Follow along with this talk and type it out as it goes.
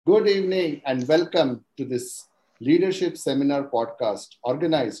Good evening and welcome to this leadership seminar podcast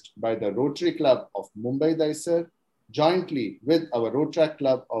organized by the Rotary Club of Mumbai Daisar jointly with our Rotaract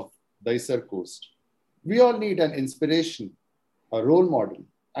Club of Daisar Coast. We all need an inspiration, a role model,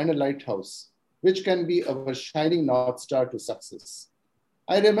 and a lighthouse, which can be our shining North Star to success.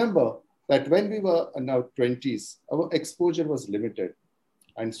 I remember that when we were in our 20s, our exposure was limited,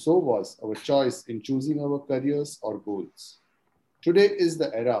 and so was our choice in choosing our careers or goals. Today is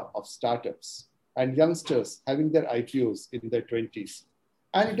the era of startups and youngsters having their IPOs in their 20s.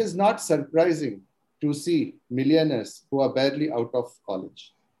 And it is not surprising to see millionaires who are barely out of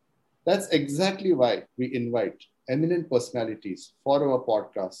college. That's exactly why we invite eminent personalities for our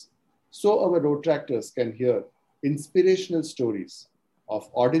podcast so our Rotractors can hear inspirational stories of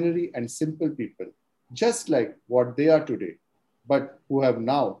ordinary and simple people, just like what they are today, but who have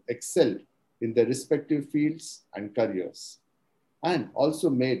now excelled in their respective fields and careers and also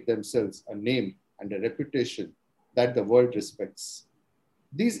made themselves a name and a reputation that the world respects.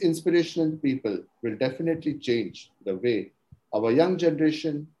 These inspirational people will definitely change the way our young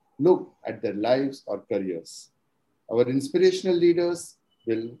generation look at their lives or careers. Our inspirational leaders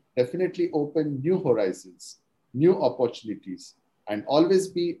will definitely open new horizons, new opportunities, and always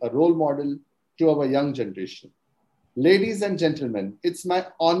be a role model to our young generation. Ladies and gentlemen, it's my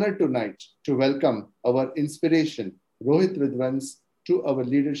honor tonight to welcome our inspiration, Rohit Vidwans, to our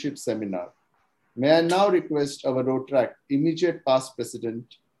leadership seminar. May I now request our Rotaract immediate past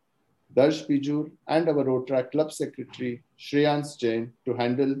president, Darsh Pijur, and our Rotaract club secretary, Shreyans Jain, to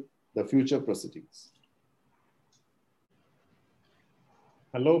handle the future proceedings.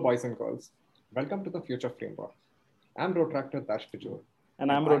 Hello, boys and girls. Welcome to the Future Framework. I'm Rotractor Dash Pijur,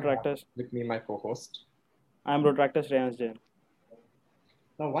 And I'm Rotractor. With me, my co-host. I'm Rotractor Shreyans Jain.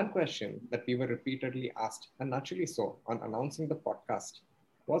 Now, one question that we were repeatedly asked, and naturally so, on announcing the podcast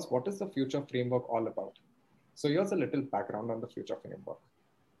was, what is the Future Framework all about? So here's a little background on the Future Framework.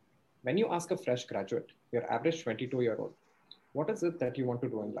 When you ask a fresh graduate, your average 22-year-old, what is it that you want to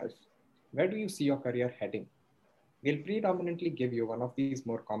do in life? Where do you see your career heading? They'll predominantly give you one of these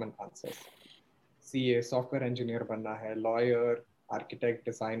more common answers. CA, software engineer banna hai, lawyer, architect,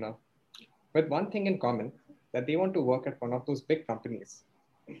 designer, with one thing in common, that they want to work at one of those big companies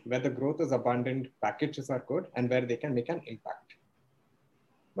where the growth is abundant, packages are good, and where they can make an impact.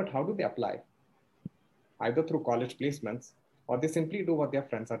 But how do they apply? Either through college placements, or they simply do what their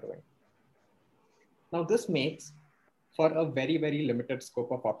friends are doing. Now, this makes for a very, very limited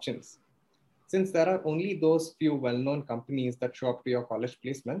scope of options, since there are only those few well-known companies that show up to your college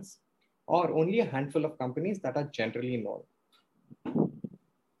placements, or only a handful of companies that are generally known.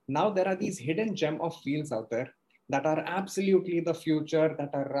 Now, there are these hidden gem of fields out there that are absolutely the future, that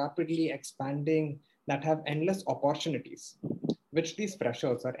are rapidly expanding, that have endless opportunities, which these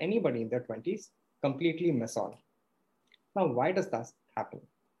freshers or anybody in their 20s completely miss on. Now, why does that happen?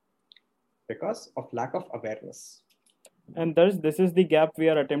 Because of lack of awareness. And thus, this is the gap we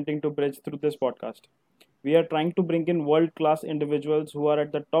are attempting to bridge through this podcast. We are trying to bring in world-class individuals who are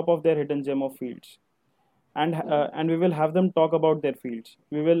at the top of their hidden gem of fields. And we will have them talk about their fields.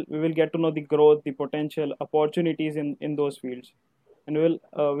 We will get to know the growth, the potential, opportunities in those fields, and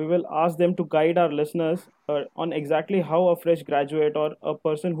we will ask them to guide our listeners on exactly how a fresh graduate or a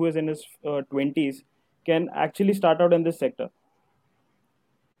person who is in his 20s can actually start out in this sector.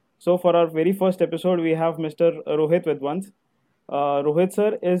 So for our very first episode, we have Mr. Rohit Vidwans. Rohit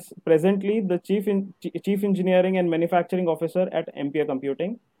sir is presently the Chief Engineering and Manufacturing Officer at Ampere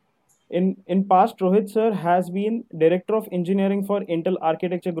Computing. In past, Rohit sir has been Director of Engineering for Intel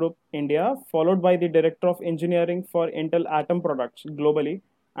Architecture Group India, followed by the Director of Engineering for Intel Atom Products globally,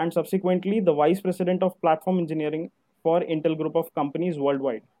 and subsequently the Vice President of Platform Engineering for Intel Group of Companies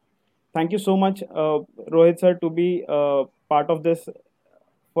worldwide. Thank you so much, Rohit sir, to be part of this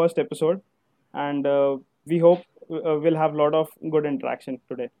first episode, and we hope we'll have a lot of good interaction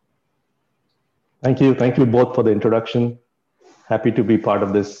today. Thank you. Thank you both for the introduction. Happy to be part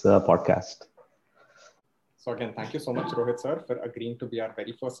of this podcast. So again, thank you so much, Rohit sir, for agreeing to be our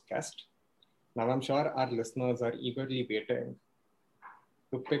very first guest. Now, I'm sure our listeners are eagerly waiting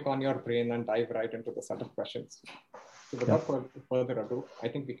to pick on your brain and dive right into the set of questions. So without further ado, I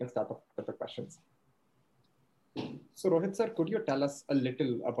think we can start off with the questions. So Rohit sir, could you tell us a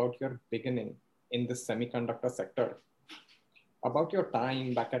little about your beginning in the semiconductor sector, about your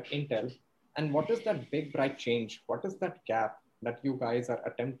time back at Intel, and what is that big bright change? What is that gap that you guys are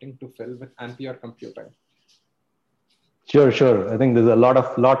attempting to fill with Ampere Computing? Sure. I think there's a lot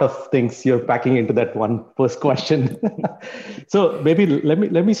of things you're packing into that one first question. So maybe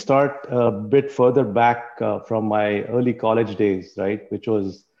let me start a bit further back from my early college days, right? Which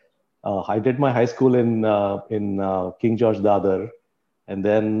was I did my high school in King George Dadar, and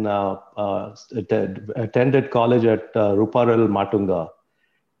then attended college at Ruparel Matunga.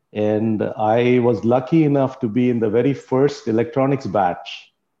 And I was lucky enough to be in the very first electronics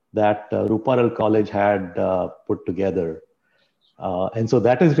batch that Ruparel College had put together. And so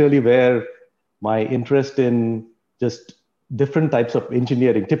that is really where my interest in just different types of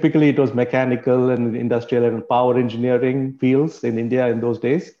engineering. Typically, it was mechanical and industrial and power engineering fields in India in those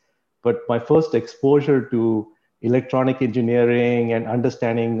days. But my first exposure to electronic engineering and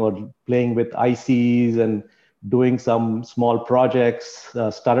understanding or playing with ICs and doing some small projects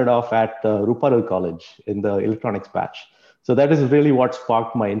started off at Ruparel College in the electronics batch. So that is really what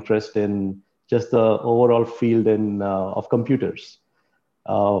sparked my interest in just the overall field of computers.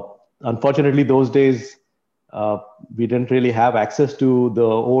 Unfortunately, those days, we didn't really have access to the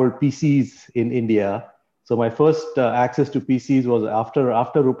old PCs in India. So my first access to PCs was after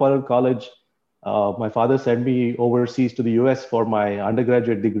Ruparel College. My father sent me overseas to the US for my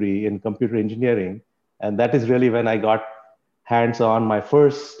undergraduate degree in computer engineering. And that is really when I got hands on my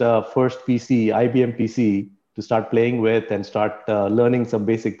first PC, IBM PC, to start playing with and start learning some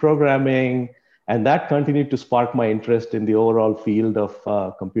basic programming. And that continued to spark my interest in the overall field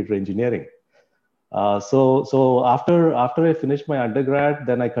of computer engineering. So after I finished my undergrad,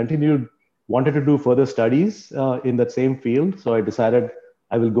 then I wanted to do further studies in that same field. So I decided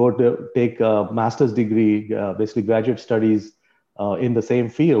I will go to take a master's degree, basically graduate studies in the same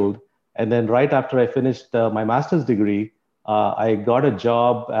field. And then right after I finished my master's degree, I got a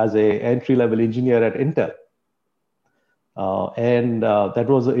job as an entry-level engineer at Intel.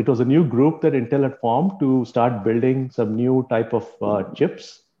 It was a new group that Intel had formed to start building some new type of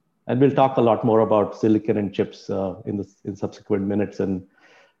chips. And we'll talk a lot more about silicon and chips in subsequent minutes.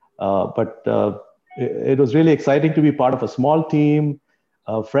 But it was really exciting to be part of a small team,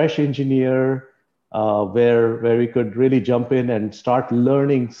 a fresh engineer, where we could really jump in and start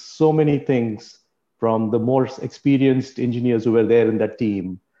learning so many things from the more experienced engineers who were there in that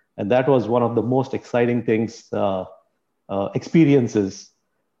team. And that was one of the most exciting experiences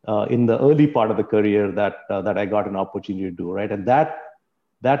in the early part of the career that I got an opportunity to do, right? And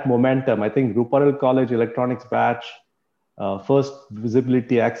that momentum, I think Ruparel College electronics batch, first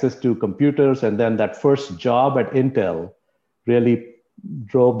visibility, access to computers, and then that first job at Intel really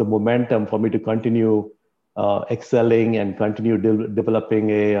drove the momentum for me to continue excelling and continue developing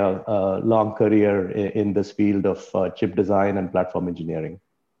a long career in this field of chip design and platform engineering.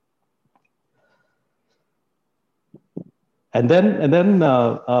 And then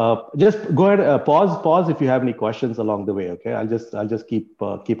just go ahead, pause if you have any questions along the way. Okay, I'll just keep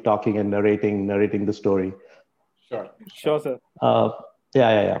talking and narrating the story. Sure, sir.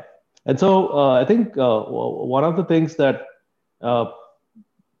 Yeah. And so I think one of the things that I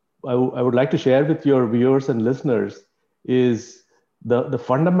would like to share with your viewers and listeners is the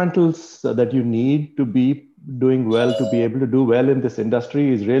fundamentals that you need to be doing well, to be able to do well in this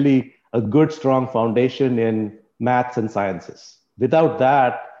industry, is really a good, strong foundation in maths and sciences. Without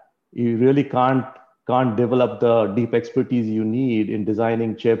that, you really can't develop the deep expertise you need in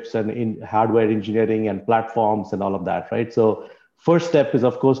designing chips and in hardware engineering and platforms and all of that, right? So first step is,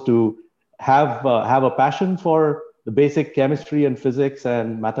 of course, to have a passion for the basic chemistry and physics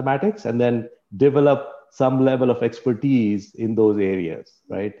and mathematics, and then develop some level of expertise in those areas,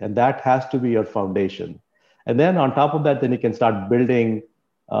 right? And that has to be your foundation. And then on top of that, then you can start building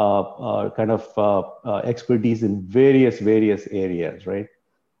expertise in various areas, right?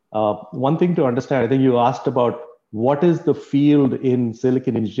 One thing to understand, I think you asked about what is the field in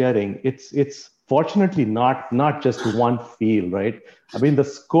silicon engineering. It's fortunately not just one field, right? I mean, the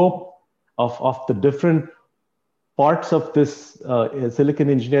scope of the different parts of this silicon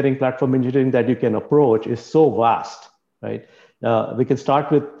engineering, platform engineering that you can approach is so vast, right? We can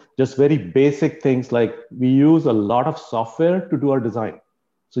start with just very basic things like we use a lot of software to do our design.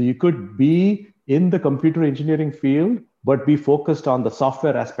 So you could be in the computer engineering field, but be focused on the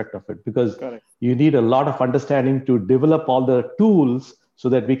software aspect of it, because Correct. You need a lot of understanding to develop all the tools so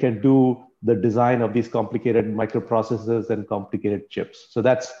that we can do the design of these complicated microprocessors and complicated chips. So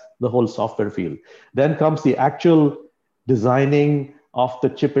that's the whole software field. Then comes the actual designing of the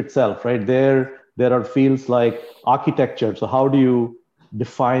chip itself, right? There are fields like architecture. So how do you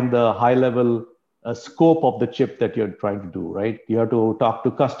define the high level scope of the chip that you're trying to do, right? You have to talk to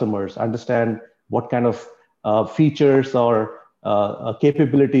customers, understand what kind of features or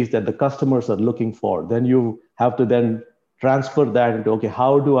capabilities that the customers are looking for. Then you have to then transfer that into, okay,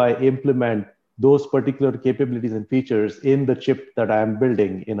 how do I implement those particular capabilities and features in the chip that I'm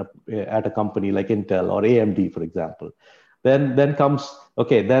building at a company like Intel or AMD, for example. Then comes,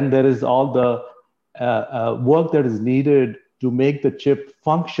 okay, then there is all the work that is needed to make the chip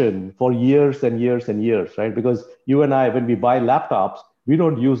function for years and years and years, right? Because you and I, when we buy laptops, we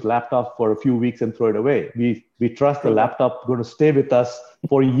don't use laptops for a few weeks and throw it away. We trust the laptop going to stay with us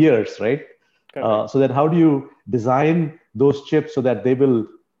for years, right? So then how do you design those chips so that they will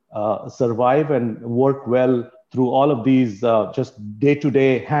survive and work well through all of these just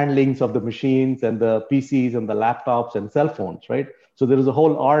day-to-day handlings of the machines and the PCs and the laptops and cell phones, right? So there is a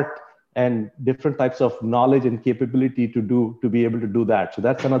whole art and different types of knowledge and capability to be able to do that. So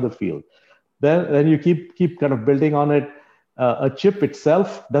that's another field. Then you keep kind of building on it. A chip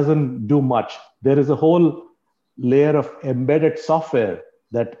itself doesn't do much. There is a whole layer of embedded software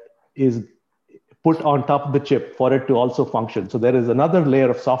that is put on top of the chip for it to also function. So there is another layer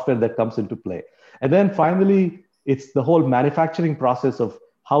of software that comes into play. And then finally, it's the whole manufacturing process of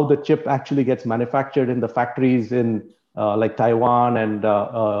how the chip actually gets manufactured in the factories in like Taiwan and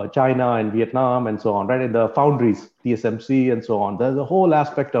China and Vietnam and so on, right? In the foundries, TSMC and so on. There's a whole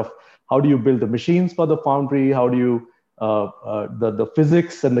aspect of how do you build the machines for the foundry? How do you, the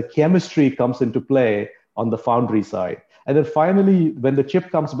physics and the chemistry comes into play on the foundry side. And then finally, when the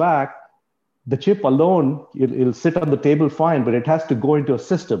chip comes back, the chip alone, it'll sit on the table fine, but it has to go into a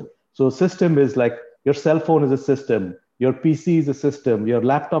system. So a system is like your cell phone is a system, your PC is a system, your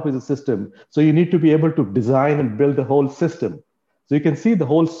laptop is a system. So you need to be able to design and build the whole system. So you can see the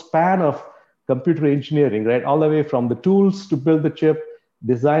whole span of computer engineering, right? All the way from the tools to build the chip,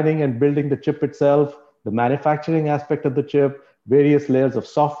 designing and building the chip itself, the manufacturing aspect of the chip, various layers of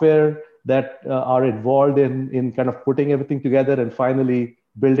software that are involved in kind of putting everything together, and finally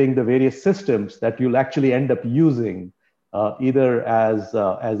building the various systems that you'll actually end up using either as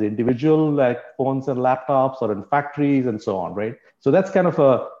individual like phones and laptops or in factories and so on, right? So that's kind of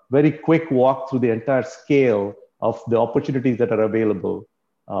a very quick walk through the entire scale of the opportunities that are available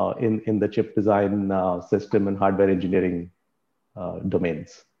in the chip design system and hardware engineering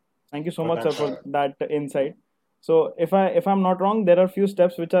domains. Thank you so much, sir, for that insight. So if I'm not wrong, there are a few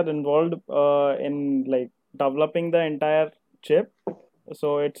steps which are involved in like developing the entire chip.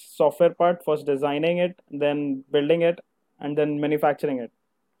 So it's software part, first designing it, then building it, and then manufacturing it.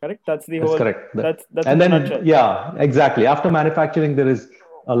 Correct? That's the whole. Correct. That's and in a then nutshell. Yeah, exactly. After manufacturing, there is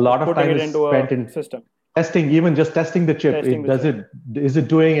a lot of Putting time it into spent a in system. testing, even just testing the chip. Is it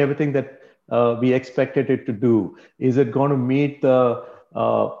doing everything that we expected it to do? Is it going to meet the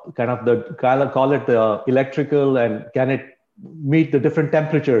call it the electrical, and can it meet the different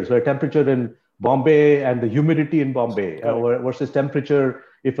temperatures, or temperature in Bombay and the humidity in Bombay versus temperature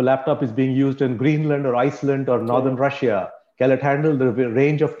if a laptop is being used in Greenland or Iceland or northern Russia? Can it handle the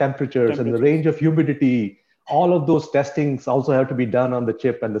range of temperatures and the range of humidity? All of those testings also have to be done on the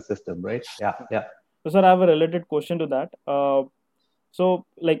chip and the system, right? Yeah. So, sir, I have a related question to that. So,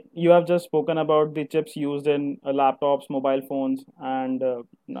 like you have just spoken about the chips used in laptops, mobile phones, and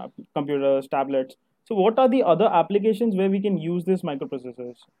computers, tablets. So, what are the other applications where we can use these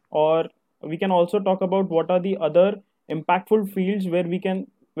microprocessors? Or we can also talk about what are the other impactful fields where we can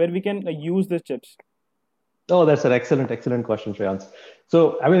use these chips. Oh, that's an excellent question, Shreyans.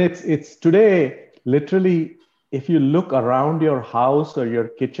 So, I mean, it's today literally, if you look around your house or your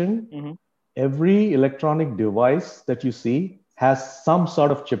kitchen, every electronic device that you see has some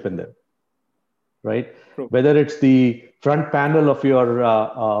sort of chip in there, right? True. Whether it's the front panel of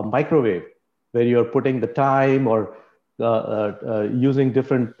your microwave, where you're putting the time or using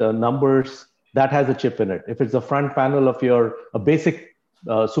different numbers, that has a chip in it. If it's the front panel of a basic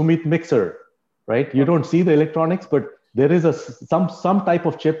Sumit mixer, right? You don't see the electronics, but there is some type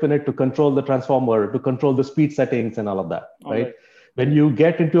of chip in it to control the transformer, to control the speed settings and all of that, right? When you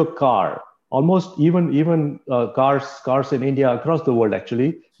get into a car, almost even cars in India, across the world,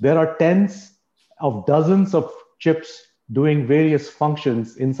 actually, there are tens of dozens of chips doing various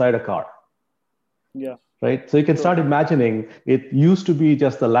functions inside a car. Yeah. Right. So you can start imagining, it used to be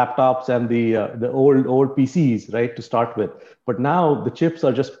just the laptops and the old PCs, right, to start with. But now the chips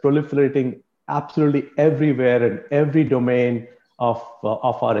are just proliferating absolutely everywhere in every domain of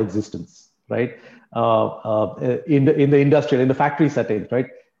our existence, right? In the industrial, in the factory settings, right?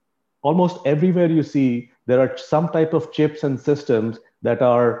 Almost everywhere you see, there are some type of chips and systems that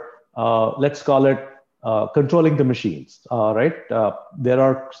are, let's call it, controlling the machines, right? There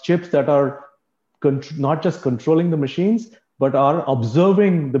are chips that are not just controlling the machines, but are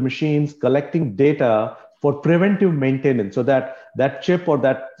observing the machines, collecting data for preventive maintenance, so that chip or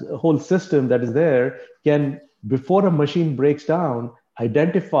that whole system that is there can, before a machine breaks down,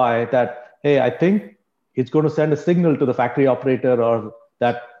 identify that, hey, I think it's going to send a signal to the factory operator, or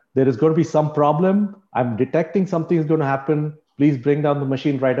that there is going to be some problem. I'm detecting something is going to happen. Please bring down the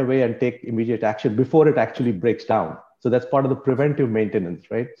machine right away and take immediate action before it actually breaks down. So that's part of the preventive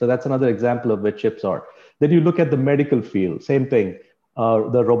maintenance, right? So that's another example of where chips are. Then you look at the medical field, same thing.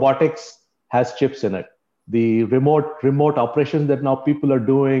 The robotics has chips in it. The remote operations that now people are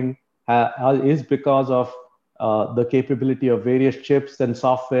doing is because of the capability of various chips and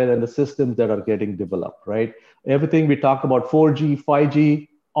software and the systems that are getting developed, right? Everything we talk about 4G, 5G,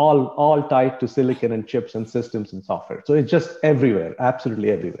 all tied to silicon and chips and systems and software. So it's just everywhere,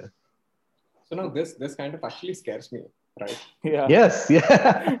 absolutely everywhere. So now this kind of actually scares me, right? Yeah. Yes,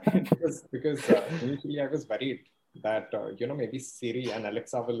 yeah. because initially I was worried that maybe Siri and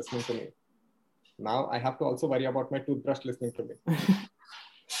Alexa were listening to me. Now I have to also worry about my toothbrush listening to me.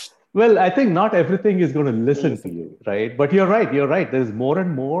 Well, I think not everything is going to listen to you, right? But you're right. There's more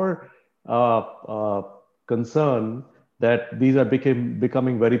and more concern that these are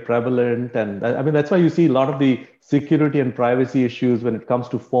becoming very prevalent. And I mean, that's why you see a lot of the security and privacy issues when it comes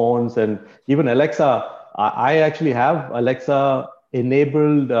to phones and even Alexa. I actually have Alexa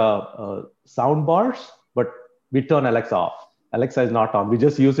enabled sound bars, but we turn Alexa off. Alexa is not on. We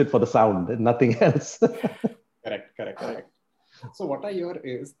just use it for the sound and nothing else. Correct. So what I hear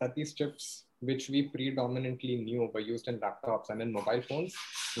is that these chips, which we predominantly knew were used in laptops and in mobile phones,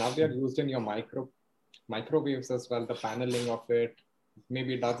 now they are used in your microwaves as well, the paneling of it,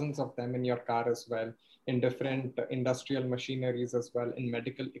 maybe dozens of them in your car as well, in different industrial machineries as well, in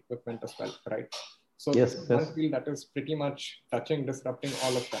medical equipment as well, right? So yes, this is one field that is pretty much disrupting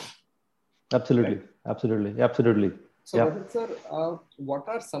all of them. Absolutely, right? Absolutely. So Rohit sir, what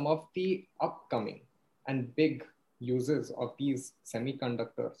are some of the upcoming and big uses of these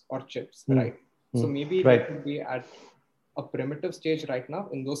semiconductors or chips, right? So maybe they could be at a primitive stage right now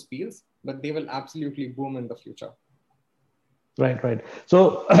in those fields, but they will absolutely boom in the future. Right.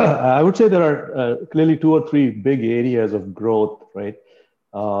 So I would say there are clearly 2 or 3 big areas of growth, right?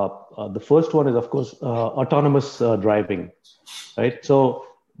 The first one is, of course, autonomous driving, right? So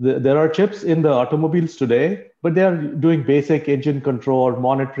there are chips in the automobiles today, but they are doing basic engine control,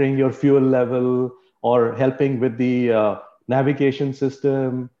 monitoring your fuel level, or helping with the navigation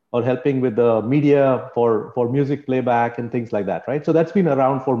system, or helping with the media for music playback and things like that, right? So that's been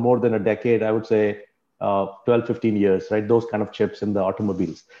around for more than a decade, I would say 12, 15 years, right? Those kind of chips in the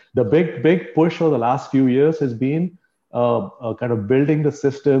automobiles. The big push over the last few years has been kind of building the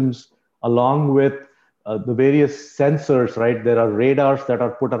systems along with the various sensors, right? There are radars that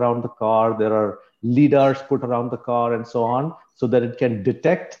are put around the car, there are lidars put around the car and so on, so that it can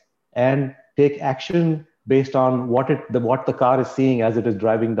detect and take action based on what the car is seeing as it is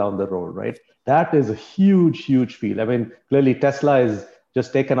driving down the road, right? That is a huge field. I mean, clearly Tesla is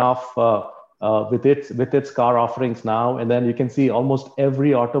just taken off with its car offerings now, and then you can see almost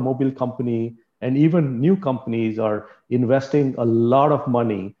every automobile company and even new companies are investing a lot of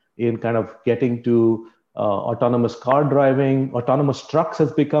money in kind of getting to autonomous car driving. Autonomous trucks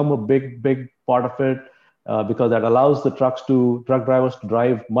has become a big part of it. Because that allows the truck drivers to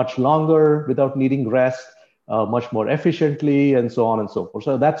drive much longer without needing rest, much more efficiently, and so on and so forth.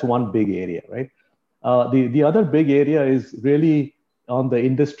 So that's one big area, right? The other big area is really on the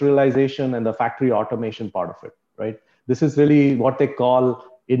industrialization and the factory automation part of it, right? This is really what they call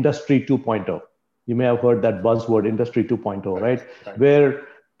Industry 2.0. You may have heard that buzzword, Industry 2.0, right? Where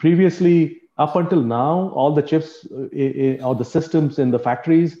previously, up until now, all the chips or the systems in the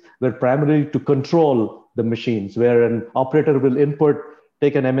factories were primarily to control the machines, where an operator will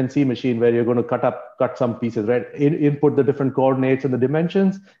take an MNC machine where you're going to cut some pieces, right? Input the different coordinates and the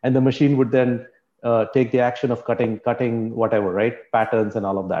dimensions, and the machine would then take the action of cutting whatever, right? Patterns and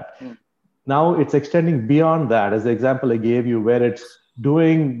all of that. Now it's extending beyond that, as the example I gave you, where it's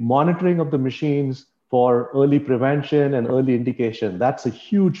doing monitoring of the machines for early prevention and early indication. That's a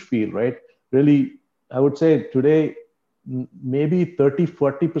huge field, right? Really, I would say today, maybe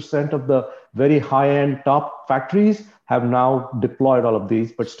 30-40% of the very high-end top factories have now deployed all of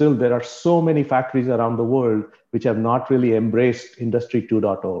these, but still there are so many factories around the world which have not really embraced Industry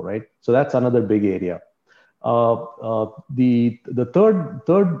 2.0, right? So that's another big area. The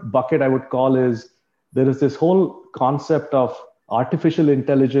third bucket I would call is there is this whole concept of artificial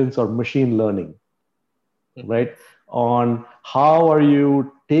intelligence or machine learning, right? On how are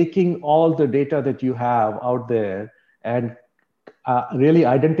you taking all the data that you have out there and really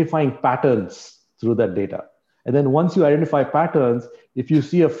identifying patterns through that data. And then once you identify patterns, if you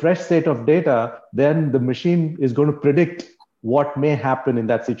see a fresh set of data, then the machine is going to predict what may happen in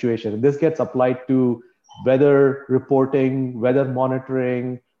that situation. And this gets applied to weather reporting, weather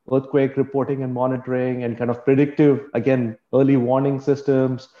monitoring, earthquake reporting and monitoring, and kind of predictive, again, early warning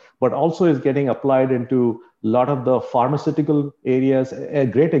systems, but also is getting applied into a lot of the pharmaceutical areas. A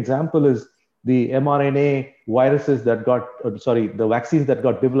great example is the mRNA viruses that the vaccines that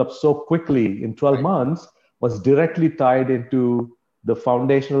got developed so quickly in 12 months was directly tied into the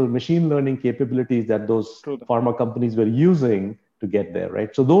foundational machine learning capabilities that those pharma companies were using to get there,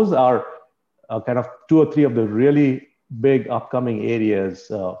 right? So those are kind of 2 or 3 of the really big upcoming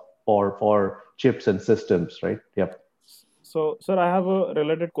areas for chips and systems, right? Yep. So, sir, I have a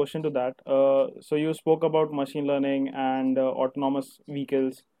related question to that. So you spoke about machine learning and autonomous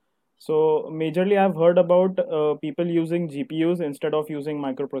vehicles. So majorly, I've heard about people using GPUs instead of using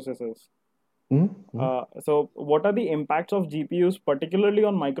microprocessors. So what are the impacts of GPUs, particularly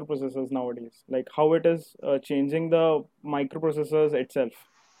on microprocessors nowadays? Like how it is changing the microprocessors itself?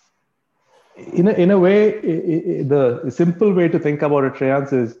 In a way, the simple way to think about it,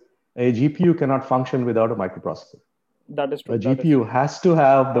 Shreyans, is a GPU cannot function without a microprocessor. That is true. A GPU has to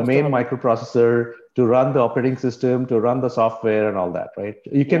have the main microprocessor to run the operating system, to run the software and all that, right?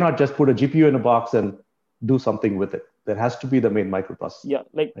 You cannot just put a GPU in a box and do something with it. There has to be the main microprocessor. Yeah,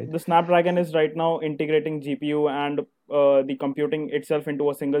 like the Snapdragon is right now integrating GPU and the computing itself into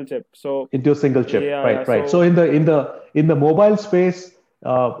a single chip. So into a single chip, right. So in the mobile space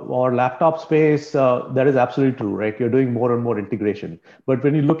or laptop space, that is absolutely true, right? You're doing more and more integration. But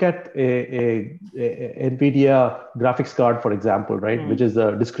when you look at a NVIDIA graphics card, for example, right, which is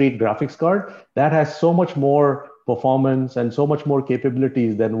a discrete graphics card, that has so much more performance and so much more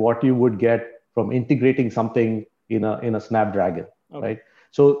capabilities than what you would get from integrating something in a Snapdragon, right?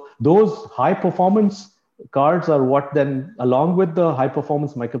 So those high performance cards are what then, along with the high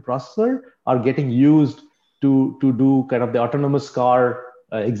performance microprocessor, are getting used to do kind of the autonomous car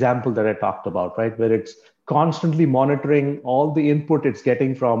example that I talked about, right? Where it's constantly monitoring all the input it's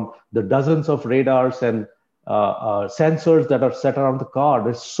getting from the dozens of radars and sensors that are set around the car.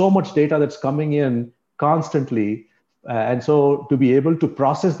 There's so much data that's coming in constantly. And so to be able to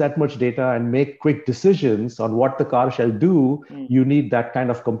process that much data and make quick decisions on what the car shall do, you need that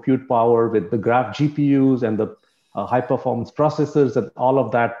kind of compute power with the graph GPUs and the high performance processors and all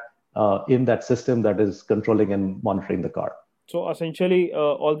of that in that system that is controlling and monitoring the car. So essentially,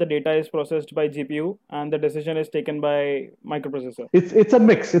 all the data is processed by GPU and the decision is taken by microprocessor. It's a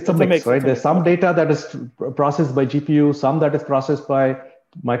mix. It's a mix, right? There's some data that is processed by GPU, some that is processed by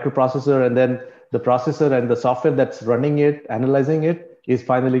microprocessor, and then the processor and the software that's running it, analyzing it, is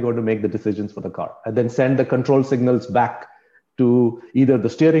finally going to make the decisions for the car and then send the control signals back to either the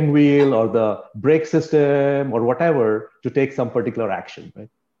steering wheel or the brake system or whatever to take some particular action, right?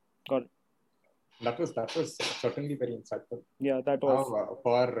 Got it. That was certainly very insightful. Yeah, that was. Now,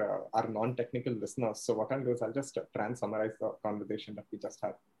 for our non-technical listeners, so what I'll do is I'll just try and summarize the conversation that we just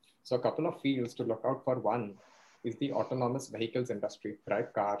had. So a couple of fields to look out for. One is the autonomous vehicles industry,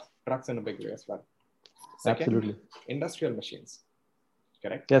 right? Cars, trucks in a big way as well. Second, absolutely. Industrial machines,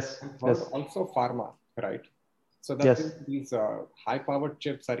 correct? Yes. Yes. Also pharma, right? So that these high-powered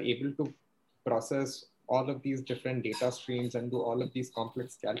chips are able to process all of these different data streams and do all of these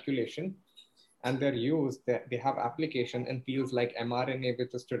complex calculation. And they're used, they have application in fields like mRNA,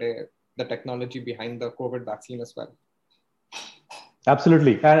 which is today the technology behind the COVID vaccine as well.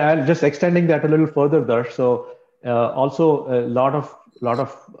 Absolutely. And just extending that a little further, Darsh. So also a lot of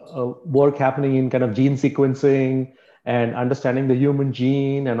work happening in kind of gene sequencing and understanding the human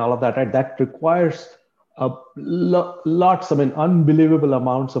gene and all of that, right? That requires unbelievable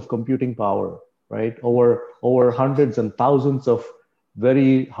amounts of computing power, right? Over hundreds and thousands of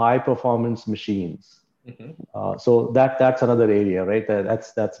very high performance machines. So that's another area, right?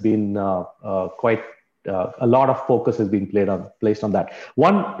 That's been quite a lot of focus has been placed on that.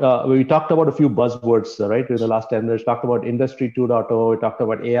 One, we talked about a few buzzwords, right? In the last 10 years, talked about Industry 2.0, we talked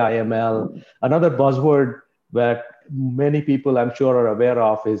about AI, ML. Another buzzword that many people I'm sure are aware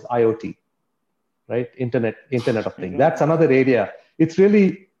of is IoT, right? Internet of Things. That's another area.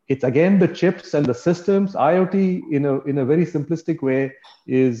 It's again the chips and the systems. IoT in a very simplistic way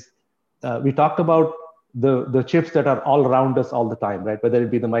is we talked about the chips that are all around us all the time, right? Whether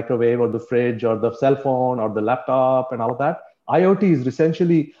it be the microwave or the fridge or the cell phone or the laptop and all of that. IoT is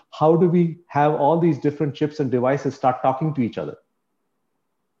essentially how do we have all these different chips and devices start talking to each other,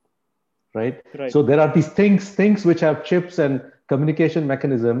 right? So there are these things which have chips and communication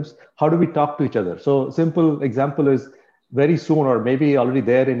mechanisms. How do we talk to each other? So simple example is very soon, or maybe already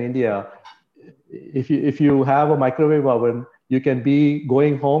there in India, if you have a microwave oven, you can be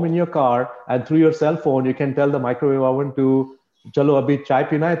going home in your car and through your cell phone, you can tell the microwave oven to, chalo abhi chai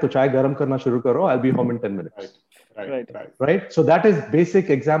pina hai, to chai garam karna shuru karo, I'll be home in 10 minutes. Right. So that is basic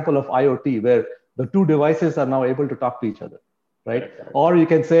example of IoT where the two devices are now able to talk to each other. right? Or you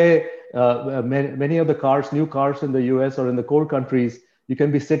can say many of the cars, new cars in the US or in the cold countries, you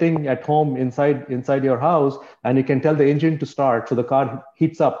can be sitting at home inside your house, and you can tell the engine to start, so the car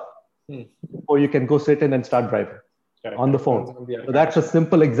heats up, or you can go sit in and start driving on the phone. So that's a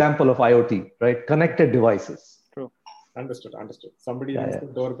simple example of IoT, right? Connected devices. True. Understood. Somebody rings the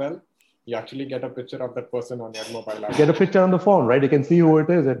doorbell, you actually get a picture of that person on your mobile app. Get a picture on the phone, right? You can see who it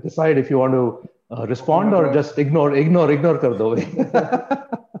is and decide if you want to respond or just ignore kar do.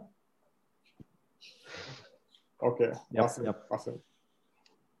 Okay, awesome.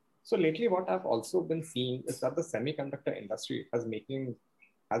 So lately, what I've also been seeing is that the semiconductor industry has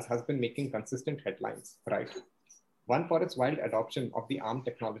been making consistent headlines, right? One for its wild adoption of the ARM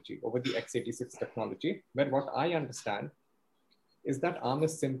technology over the x86 technology, where what I understand is that ARM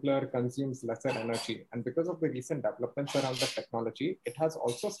is simpler, consumes lesser energy, and because of the recent developments around the technology, it has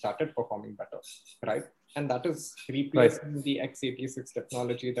also started performing better, right? And that is replacing the x86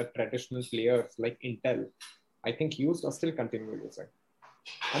 technology that traditional players like Intel, I think, used or still continue using.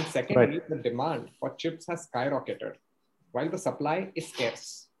 And secondly, the demand for chips has skyrocketed while the supply is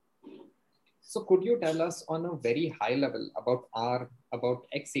scarce. So could you tell us on a very high level about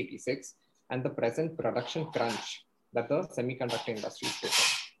x86 and the present production crunch that the semiconductor industry is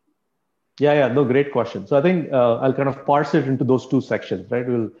facing? No, great question. So I think I'll kind of parse it into those two sections, right?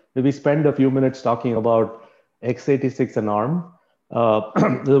 We'll maybe spend a few minutes talking about x86 and ARM.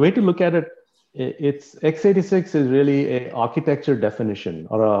 The way to look at it, it's x86 is really an architecture definition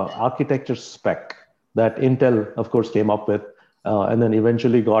or an architecture spec that Intel, of course, came up with, and then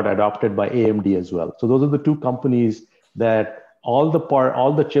eventually got adopted by AMD as well. So those are the two companies that all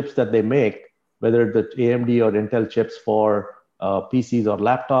the chips that they make, whether the AMD or Intel chips for PCs or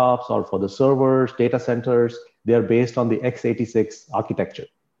laptops or for the servers, data centers, they're based on the x86 architecture,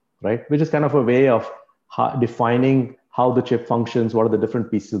 right? Which is kind of a way of defining how the chip functions, what are the different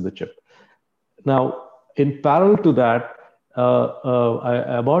pieces of the chip. Now, in parallel to that,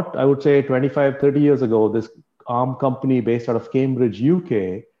 I would say 25, 30 years ago, this ARM company based out of Cambridge,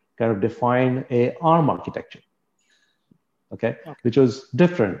 UK, kind of defined a ARM architecture, okay, which was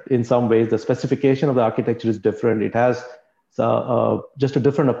different in some ways. The specification of the architecture is different. It has just a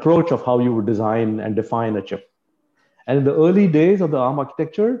different approach of how you would design and define a chip. And in the early days of the ARM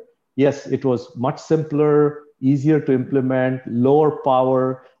architecture, yes, it was much simpler, easier to implement, lower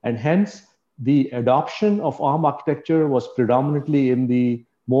power, and hence the adoption of ARM architecture was predominantly in the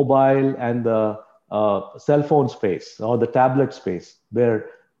mobile and the cell phone space or the tablet space, where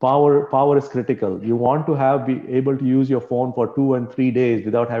power is critical. You want to be able to use your phone for 2 and 3 days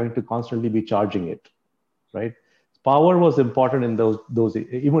without having to constantly be charging it, right? Power was important in those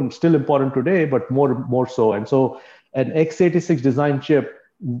even still important today, but more so. And so an x86 design chip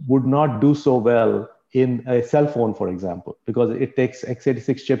would not do so well in a cell phone, for example, because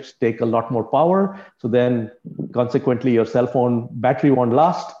x86 chips take a lot more power. So then consequently, your cell phone battery won't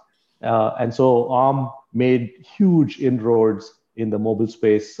last. And so ARM made huge inroads in the mobile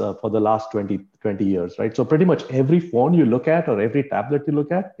space for the last 20 years, right? So pretty much every phone you look at or every tablet you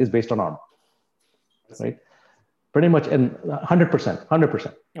look at is based on ARM, right? Pretty much, and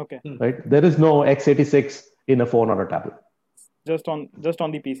 100%. Okay. Right? There is no x86 in a phone or a tablet. Just on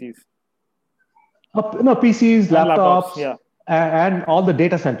the PCs. No, PCs, laptops, yeah. And all the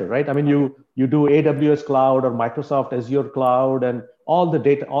data center, right? I mean, you do AWS cloud or Microsoft Azure cloud and all the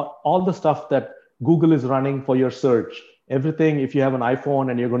data, all the stuff that Google is running for your search. Everything, if you have an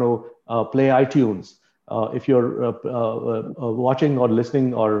iPhone and you're going to play iTunes, if you're watching or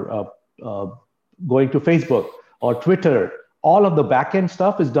listening or going to Facebook or Twitter, all of the backend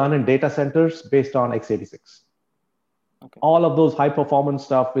stuff is done in data centers based on x86. Okay. All of those high performance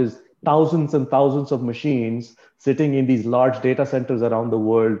stuff is thousands and thousands of machines sitting in these large data centers around the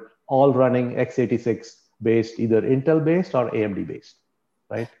world, all running x86 based, either Intel based or AMD based,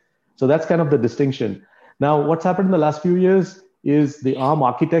 right? So that's kind of the distinction. Now, what's happened in the last few years is the ARM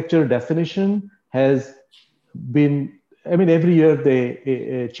architecture definition has been, I mean, every year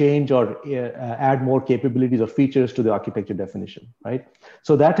they change or add more capabilities or features to the architecture definition, right?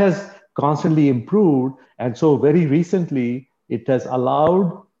 So that has constantly improved. And so very recently, it has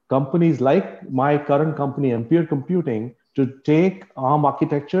allowed companies like my current company, Ampere Computing, to take ARM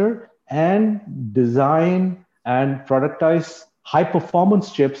architecture and design and productize high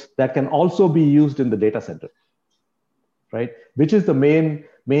performance chips that can also be used in the data center, right? Which is the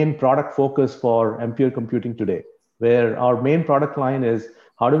main product focus for Ampere Computing today, where our main product line is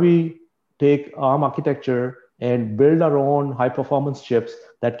how do we take ARM architecture and build our own high performance chips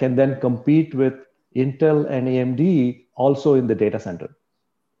that can then compete with Intel and AMD also in the data center,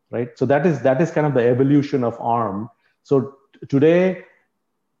 right? So that is kind of the evolution of ARM. So today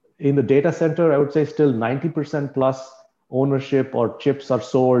in the data center, I would say still 90% plus ownership or chips are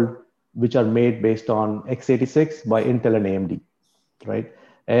sold, which are made based on x86 by Intel and AMD, right?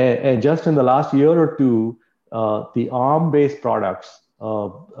 And just in the last year or two, the ARM-based products,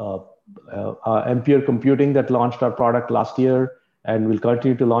 Ampere Computing that launched our product last year and will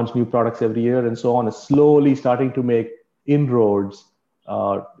continue to launch new products every year and so on, is slowly starting to make inroads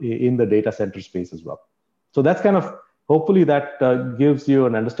in the data center space as well. So that's kind of, hopefully that gives you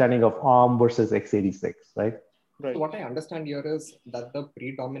an understanding of ARM versus x86, right? Right. So what I understand here is that the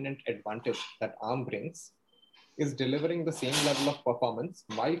predominant advantage that ARM brings is delivering the same level of performance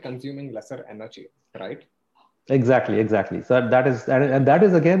while consuming lesser energy, right? Exactly. So that is, and that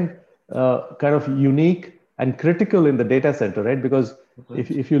is again kind of unique and critical in the data center, right? Because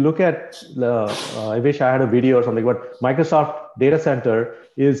if you look at, I wish I had a video or something, but Microsoft data center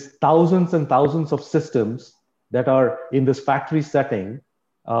is thousands and thousands of systems that are in this factory setting,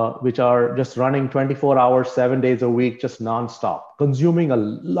 which are just running 24 hours, 7 days a week, just nonstop, consuming a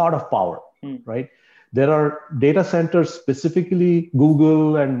lot of power, right? There are data centers, specifically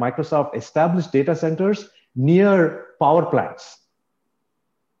Google and Microsoft established data centers near power plants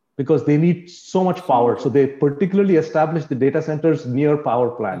because they need so much power. So they particularly establish the data centers near power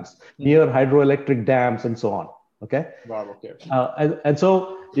plants, near hydroelectric dams and so on. Okay. Wow. Okay. And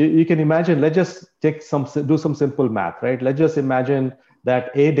so you can imagine, let's just do some simple math, right? Let's just imagine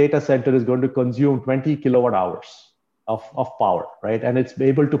that a data center is going to consume 20 kilowatt hours of power, right? And it's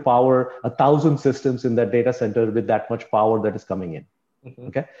able to power 1,000 systems in that data center with that much power that is coming in.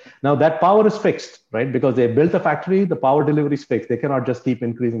 Okay. Now that power is fixed, right? Because they built a factory, the power delivery is fixed. They cannot just keep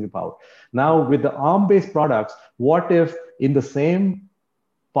increasing the power. Now with the ARM-based products, what if in the same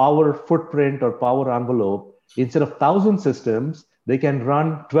power footprint or power envelope, instead of 1,000 systems, they can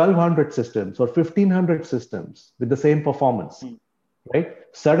run 1,200 systems or 1,500 systems with the same performance, right?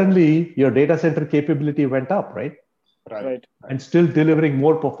 Suddenly your data center capability went up, right? Right. And still delivering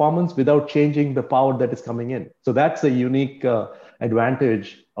more performance without changing the power that is coming in. So that's a unique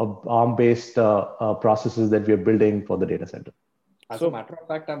advantage of ARM-based processes that we are building for the data center. As a matter of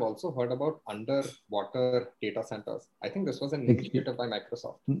fact, I've also heard about underwater data centers. I think this was an initiative by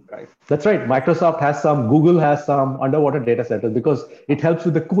Microsoft, right? That's right. Microsoft has some, Google has some underwater data centers because it helps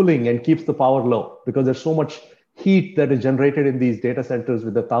with the cooling and keeps the power low because there's so much heat that is generated in these data centers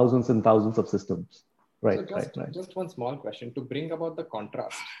with the thousands and thousands of systems. Right, so just one small question to bring about the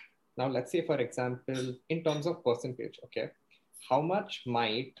contrast. Now, let's say, for example, in terms of percentage, okay, how much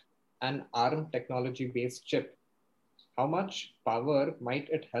might an ARM technology-based chip, how much power might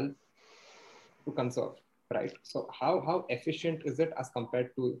it help to conserve, right? So how efficient is it as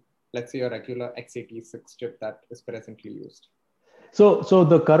compared to, let's say, a regular x86 chip that is presently used? So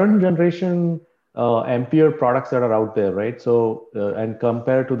the current generation Ampere products that are out there, right? So, and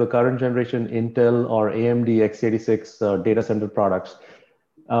compared to the current generation Intel or AMD x86 data center products,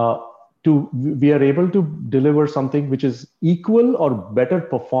 we are able to deliver something which is equal or better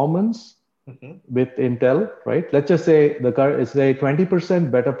performance with Intel, right? Let's just say it's a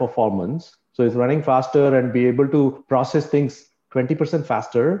 20% better performance. So it's running faster and be able to process things 20%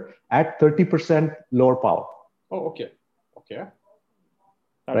 faster at 30% lower power. Oh, okay.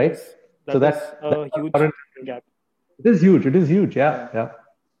 Right? So that's a huge gap. It is huge. Yeah.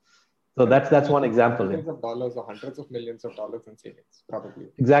 So that's one example. Millions of dollars or hundreds of millions of dollars in savings, probably.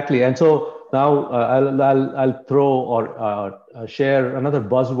 Exactly. And so now I'll throw or share another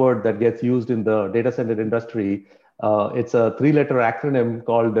buzzword that gets used in the data center industry. It's a 3-letter acronym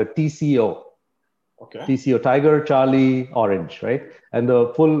called the TCO. Okay. TCO, Tiger, Charlie, Orange, right? And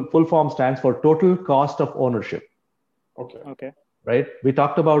the full form stands for total cost of ownership. Okay. Right? We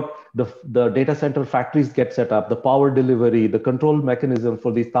talked about the data center factories get set up, the power delivery, the control mechanism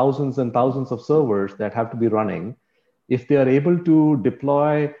for these thousands and thousands of servers that have to be running. If they are able to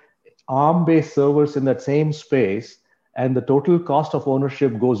deploy ARM-based servers in that same space and the total cost of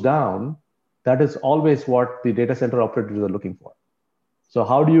ownership goes down, that is always what the data center operators are looking for. So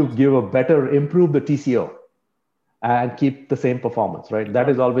how do you improve the TCO and keep the same performance, right? That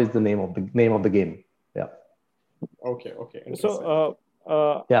is always the name of the game. Yeah. Okay. So,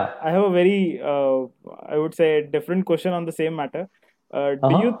 I have a very, I would say, different question on the same matter.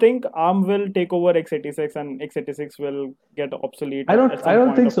 Do you think ARM will take over x86 and x86 will get obsolete? I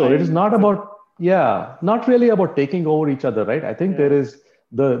don't think so. It is not about, not really about taking over each other, right? I think there is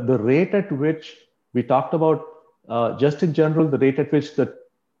the rate at which we talked about, just in general, the rate at which the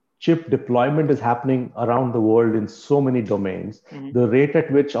chip deployment is happening around the world in so many domains, the rate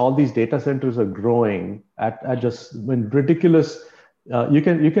at which all these data centers are growing at just ridiculous you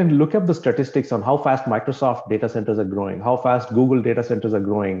can look up the statistics on how fast Microsoft data centers are growing, how fast Google data centers are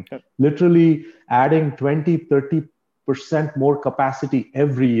growing, literally adding 20-30% more capacity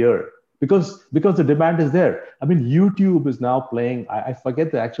every year because the demand is there. I mean, YouTube is now playing, I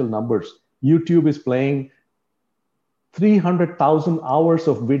forget the actual numbers. YouTube is playing 300,000 hours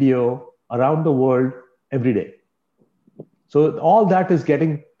of video around the world every day. So all that is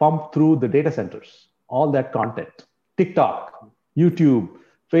getting pumped through the data centers, all that content. TikTok, YouTube,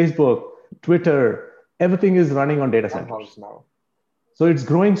 Facebook, Twitter, everything is running on data centers now. So it's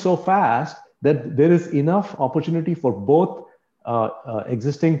growing so fast that there is enough opportunity for both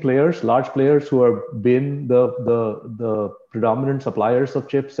existing players, large players who have been the predominant suppliers of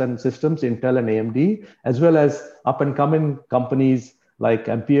chips and systems, Intel and AMD, as well as up and coming companies like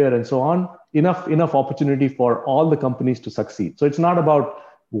Ampere and so on. Enough opportunity for all the companies to succeed. So it's not about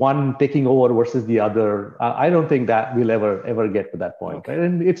one taking over versus the other. I don't think that we'll ever get to that point. Okay. Right?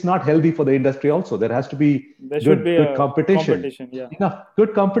 And it's not healthy for the industry also. There has to be good competition. Yeah.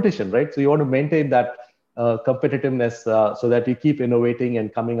 Good competition, right? So you want to maintain that competitiveness so that you keep innovating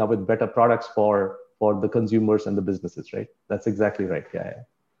and coming up with better products for the consumers and the businesses, right? That's exactly right. Yeah.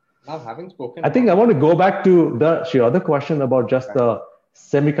 Now, having spoken, I think I want to go back to the other question about just the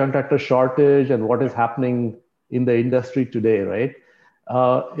semiconductor shortage and what is happening in the industry today, right?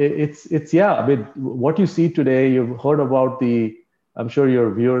 It's I mean, what you see today, you've heard about I'm sure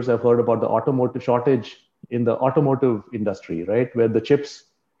your viewers have heard about the automotive shortage in the automotive industry, right? Where the chips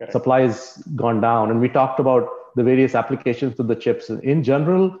supply has gone down. And we talked about the various applications of the chips. In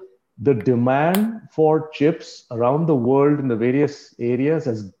general, the demand for chips around the world in the various areas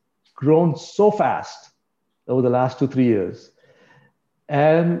has grown so fast over the last 2-3 years.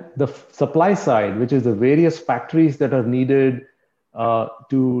 And the supply side, which is the various factories that are needed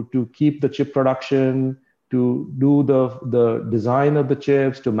to keep the chip production, to do the design of the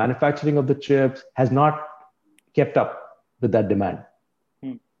chips, to manufacturing of the chips, has not kept up with that demand.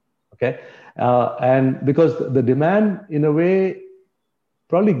 Okay, and because the demand, in a way,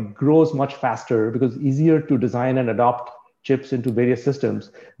 probably grows much faster because it's easier to design and adopt chips into various systems.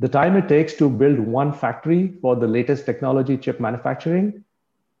 The time it takes to build one factory for the latest technology chip manufacturing,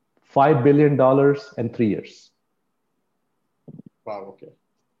 $5 billion and 3 years. Wow, okay.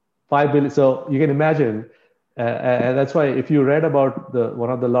 5 billion. So you can imagine, and that's why if you read about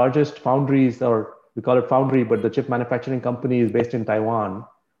one of the largest foundries, or we call it foundry, but the chip manufacturing company is based in Taiwan,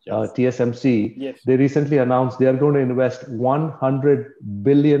 TSMC. Yes. They recently announced they are going to invest $100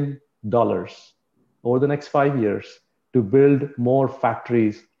 billion over the next 5 years to build more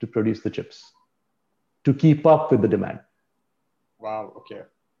factories to produce the chips, to keep up with the demand. Wow, okay.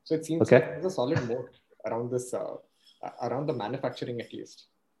 So it seems like there's a solid moat around this, around the manufacturing at least.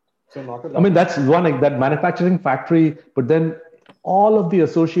 So not. I mean, that's one, that manufacturing factory, but then all of the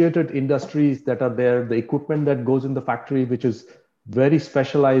associated industries that are there, the equipment that goes in the factory, which is very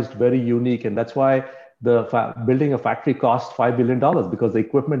specialized, very unique. And that's why building a factory costs $5 billion, because the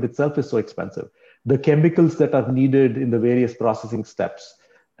equipment itself is so expensive. The chemicals that are needed in the various processing steps.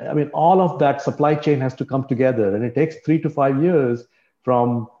 I mean, all of that supply chain has to come together, and it takes 3 to 5 years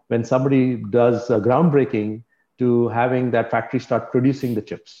from when somebody does groundbreaking to having that factory start producing the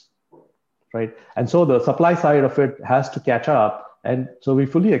chips, right? And so the supply side of it has to catch up. And so we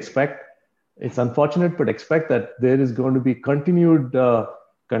fully expect, it's unfortunate, but expect that there is going to be continued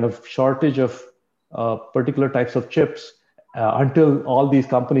kind of shortage of particular types of chips until all these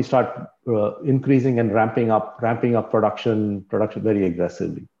companies start increasing and ramping up production very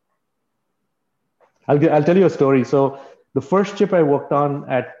aggressively. I'll tell you a story. So the first chip I worked on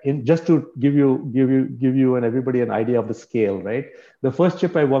just to give you and everybody an idea of the scale, right? The first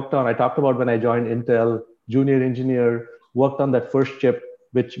chip I worked on, I talked about when I joined Intel, junior engineer, worked on that first chip,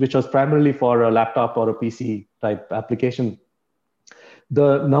 which was primarily for a laptop or a PC type application.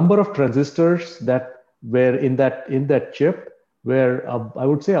 The number of transistors that were in that chip were, I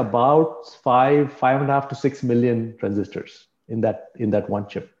would say, about 5.5 to 6 million transistors in that one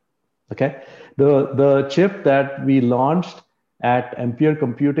chip. Okay, the chip that we launched at Ampere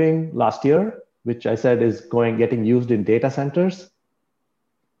Computing last year, which I said is getting used in data centers,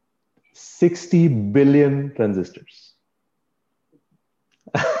 60 billion transistors.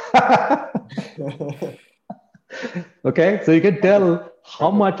 Okay, so you can tell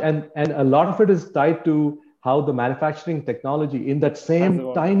how much, and a lot of it is tied to how the manufacturing technology in that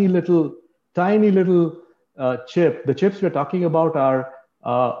same tiny little chip. The chips we're talking about are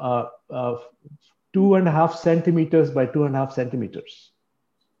 2.5 centimeters by 2.5 centimeters,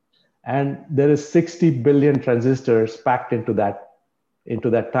 and there is 60 billion transistors packed into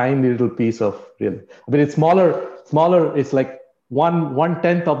that tiny little piece of real. I mean, it's smaller. It's like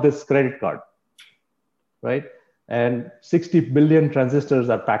one-tenth of this credit card, right? And 60 billion transistors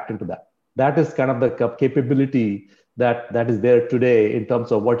are packed into that. That is kind of the capability that is there today in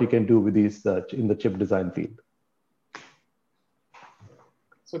terms of what you can do with these in the chip design field.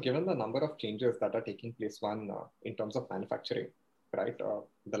 So given the number of changes that are taking place, in terms of manufacturing, right?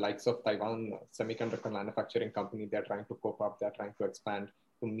 The likes of Taiwan Semiconductor Manufacturing Company, they're trying to cope up, they're trying to expand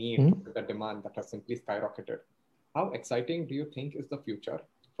to meet the demand that has simply skyrocketed. How exciting do you think is the future?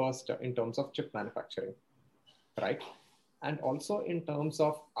 First, in terms of chip manufacturing, right? And also in terms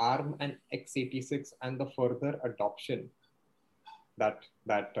of ARM and x86 and the further adoption that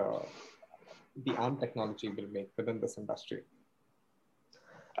the ARM technology will make within this industry.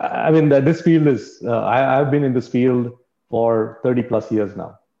 I mean, this field is, I've been in this field for 30 plus years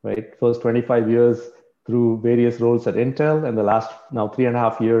now, right? First 25 years through various roles at Intel, and the last now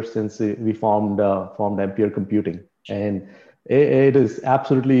 3.5 years since we formed Ampere Computing. And it is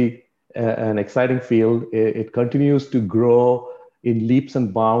absolutely an exciting field. It continues to grow in leaps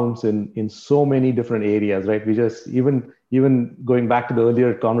and bounds in so many different areas, right? We just, even going back to the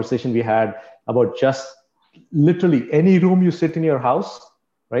earlier conversation we had about just literally any room you sit in your house,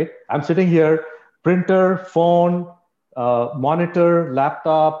 right? I'm sitting here, printer, phone, monitor,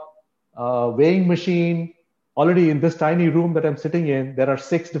 laptop, weighing machine. Already in this tiny room that I'm sitting in, there are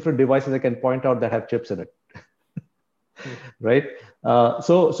 6 different devices I can point out that have chips in it, right?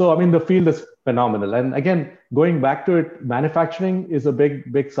 So I mean, the field is phenomenal. And again, going back to it, manufacturing is a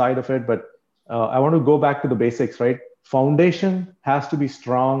big side of it, but I want to go back to the basics, right? Foundation has to be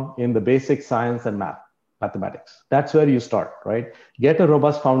strong in the basic science and mathematics. That's where you start, right? Get a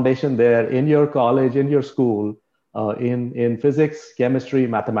robust foundation there in your college, in your school, in physics, chemistry,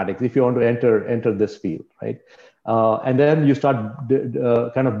 mathematics, if you want to enter this field, right? And then you start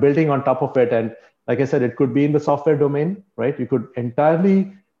kind of building on top of it. And like I said, it could be in the software domain, right? You could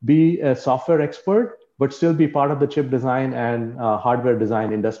entirely be a software expert, but still be part of the chip design and hardware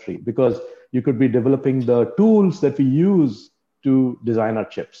design industry, because you could be developing the tools that we use to design our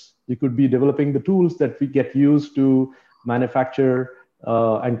chips. You could be developing the tools that we get used to manufacture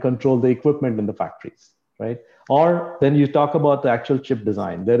and control the equipment in the factories, right? Or then you talk about the actual chip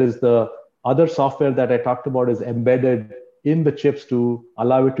design. There is the other software that I talked about is embedded in the chips to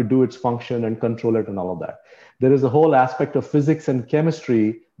allow it to do its function and control it and all of that. There is a whole aspect of physics and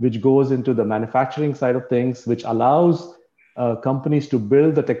chemistry which goes into the manufacturing side of things, which allows companies to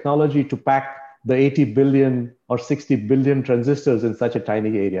build the technology to pack the 80 billion or 60 billion transistors in such a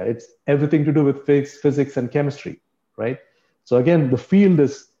tiny area. It's everything to do with physics and chemistry, right? So again, the field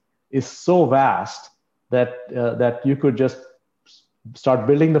is so vast that you could just start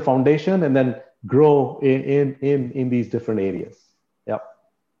building the foundation and then grow in these different areas. Yeah.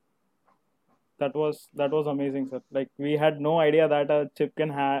 That was amazing, sir. Like, we had no idea that a chip can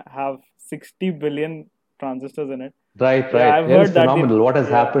have 60 billion transistors in it. Right. Yeah, I've heard that phenomenal. What has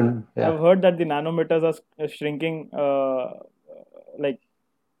happened? Yeah. I've heard that the nanometers are shrinking like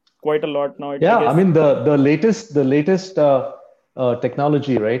quite a lot now. I mean, the latest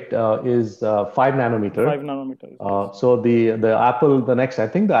technology, right, is 5 nanometer. 5 nanometers. So the Apple, I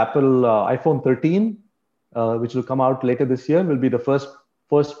think the Apple iPhone 13, which will come out later this year, will be the first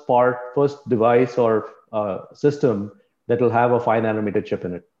device or system that will have a 5 nanometer chip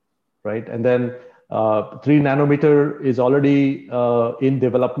in it, right? And then 3 nanometer is already in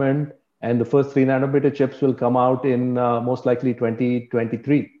development, and the first 3 nanometer chips will come out in most likely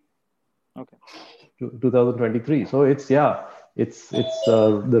 2023. Okay. 2023. So it's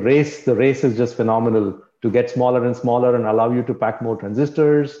the race is just phenomenal to get smaller and smaller and allow you to pack more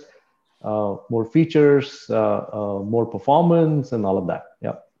transistors, more features, more performance, and all of that.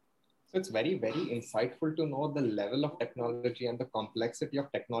 Yeah. So it's very, very insightful to know the level of technology and the complexity of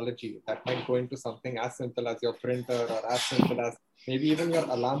technology that might go into something as simple as your printer, or as simple as maybe even your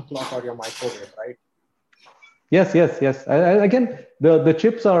alarm clock or your microwave, right? Yes. Again, the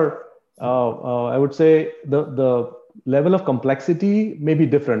chips are, I would say the level of complexity may be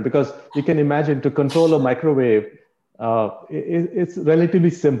different, because you can imagine to control a microwave, it's relatively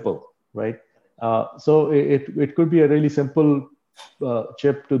simple, right? So it could be a really simple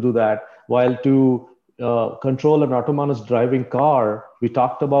chip to do that, while to control an autonomous driving car, we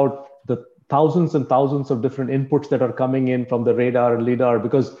talked about the thousands and thousands of different inputs that are coming in from the radar and lidar,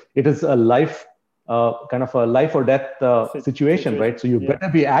 because it is a kind of a life or death situation, right? So you better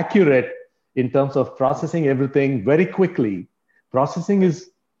be accurate in terms of processing everything very quickly. Processing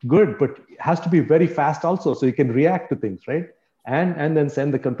is good, but it has to be very fast also, so you can react to things, right? And then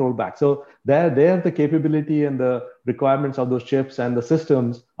send the control back. So there the capability and the requirements of those chips and the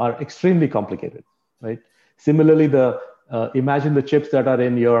systems are extremely complicated, right? Similarly, the imagine the chips that are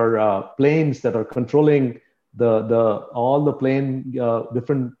in your planes that are controlling all the plane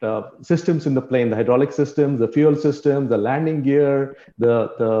different systems in the plane, the hydraulic systems, the fuel systems, the landing gear,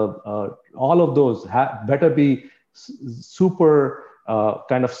 the all of those better be super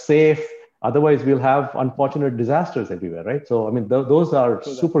kind of safe. Otherwise, we'll have unfortunate disasters everywhere, right? So, I mean, those are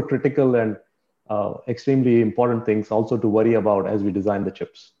super critical and extremely important things also to worry about as we design the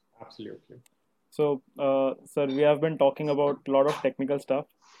chips. Absolutely. So, sir, we have been talking about a lot of technical stuff.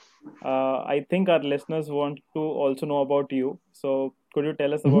 I think our listeners want to also know about you. So, could you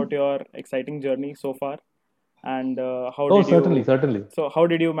tell us about your exciting journey so far, and certainly. So, how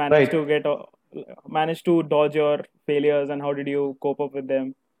did you manage right. to manage to dodge your failures, and how did you cope up with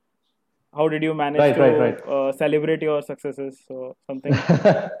them? How did you manage to celebrate your successes? So, something.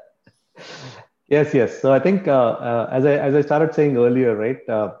 Yes. So I think as I started saying earlier, right,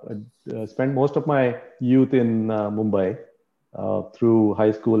 I spent most of my youth in Mumbai through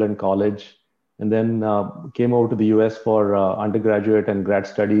high school and college, and then came over to the US for undergraduate and grad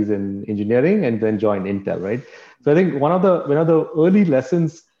studies in engineering, and then joined Intel, right? So I think one of the early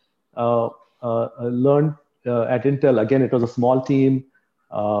lessons learned at Intel, again, it was a small team,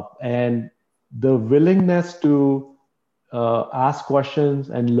 and the willingness to ask questions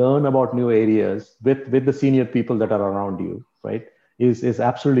and learn about new areas with the senior people that are around you, right, is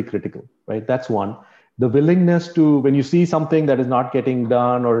absolutely critical, right? That's one. The willingness to, when you see something that is not getting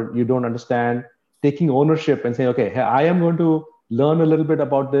done or you don't understand, taking ownership and saying, okay, hey, I am going to learn a little bit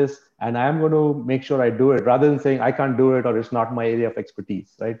about this and I am going to make sure I do it, rather than saying I can't do it or it's not my area of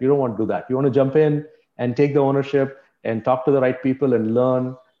expertise, right? You don't want to do that. You want to jump in and take the ownership and talk to the right people and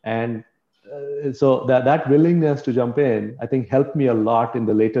learn. And so that willingness to jump in, I think, helped me a lot in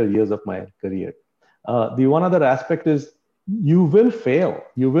the later years of my career. The one other aspect is you will fail,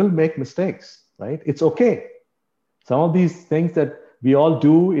 you will make mistakes, right? It's okay. Some of these things that we all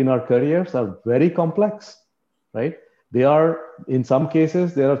do in our careers are very complex, right? They are, in some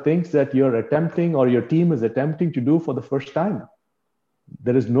cases, there are things that you're attempting or your team is attempting to do for the first time.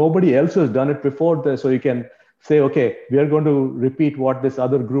 There is nobody else who has done it before, so you can say, okay, we are going to repeat what this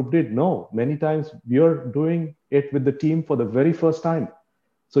other group did. No, many times you're doing it with the team for the very first time.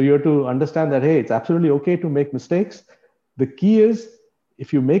 So you have to understand that, hey, it's absolutely okay to make mistakes. The key is,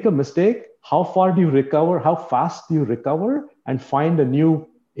 if you make a mistake, how far do you recover? How fast do you recover and find a new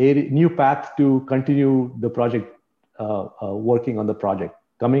path to continue the project, working on the project,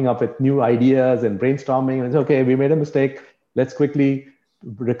 coming up with new ideas and brainstorming. And it's okay, we made a mistake. Let's quickly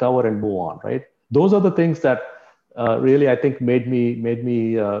recover and move on, right? Those are the things that really, I think, made me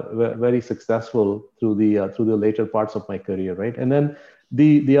very successful through the later parts of my career, right? And then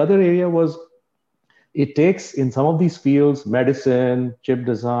the other area was, it takes, in some of these fields, medicine, chip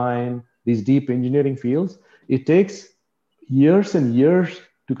design, these deep engineering fields, it takes years and years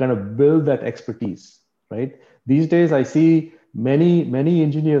to kind of build that expertise, right? These days, I see many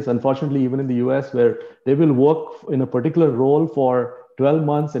engineers, unfortunately, even in the US, where they will work in a particular role for 12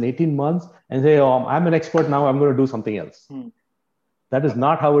 months and 18 months and say, oh, I'm an expert now, I'm going to do something else. That is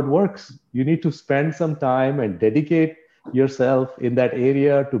not how it works. You need to spend some time and dedicate yourself in that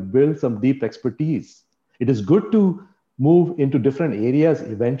area to build some deep expertise. It is good to move into different areas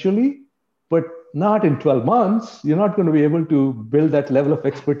eventually, but not in 12 months. You're not going to be able to build that level of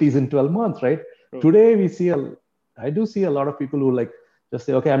expertise in 12 months, right? Today, I do see a lot of people who just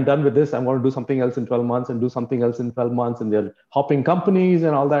say, okay, I'm done with this. I'm going to do something else in 12 months and do something else in 12 months. And they're hopping companies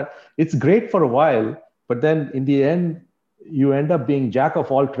and all that. It's great for a while, but then in the end, you end up being jack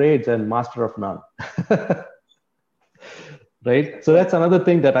of all trades and master of none. Right? So that's another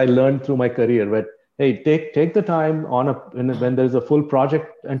thing that I learned through my career, but hey, take the time when there's a full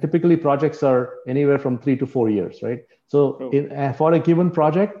project, and typically projects are anywhere from 3 to 4 years, right? So for a given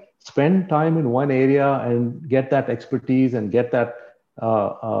project, spend time in one area and get that expertise and get that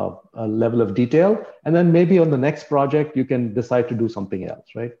level of detail. And then maybe on the next project, you can decide to do something else,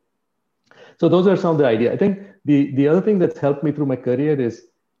 right? So those are some of the ideas. I think the other thing that's helped me through my career is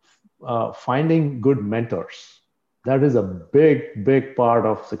finding good mentors. That is a big part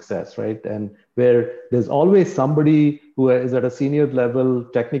of success, right? And where there's always somebody who is at a senior level,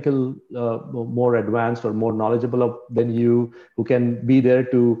 technical, more advanced or more knowledgeable than you, who can be there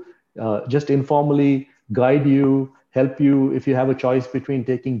to just informally guide you, help you. If you have a choice between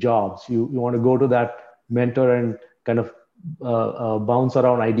taking jobs, you want to go to that mentor and kind of bounce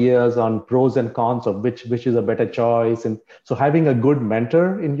around ideas on pros and cons of which is a better choice. And so having a good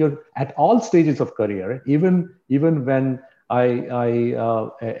mentor at all stages of career, even when I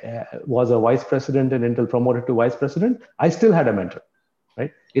was a vice president and Intel promoted to vice president, I still had a mentor,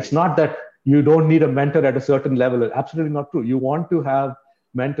 right? It's not that you don't need a mentor at a certain level. Absolutely not true. You want to have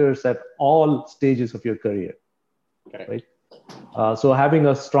mentors at all stages of your career. Correct. Right? So having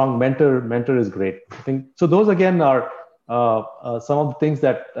a strong mentor is great. I think so. Those again are some of the things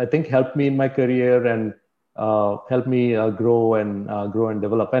that I think helped me in my career and helped me grow and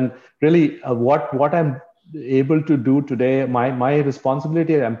develop. And really, what I'm able to do today, my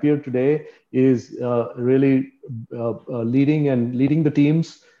responsibility at Ampere today is really leading the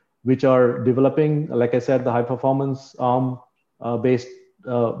teams which are developing, like I said, the high performance ARM based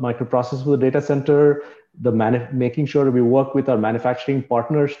microprocessor for the data center, making sure we work with our manufacturing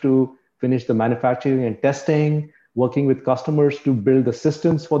partners to finish the manufacturing and testing, working with customers to build the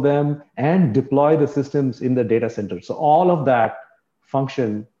systems for them and deploy the systems in the data center. So all of that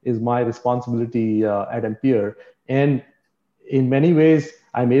function is my responsibility at Ampere. And in many ways,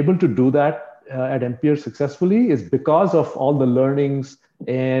 I'm able to do that at Ampere successfully is because of all the learnings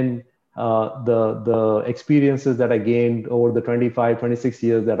and the experiences that I gained over the 25, 26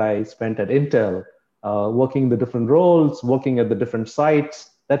 years that I spent at Intel, working the different roles, working at the different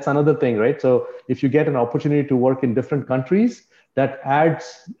sites. That's another thing, right? So if you get an opportunity to work in different countries, that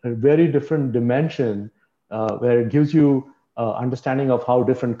adds a very different dimension where it gives you understanding of how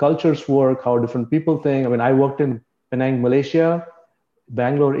different cultures work, how different people think. I mean, I worked in Penang, Malaysia,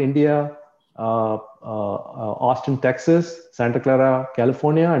 Bangalore, India, Austin, Texas, Santa Clara,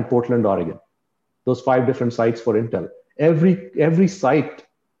 California, and Portland, Oregon. Those 5 different sites for Intel. Every site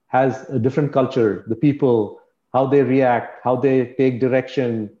has a different culture, the people, how they react, how they take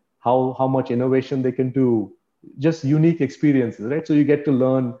direction, how much innovation they can do, just unique experiences, right? So you get to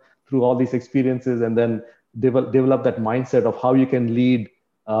learn through all these experiences and then develop that mindset of how you can lead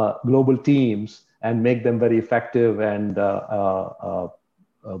global teams and make them very effective and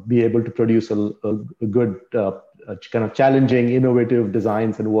be able to produce a good kind of challenging, innovative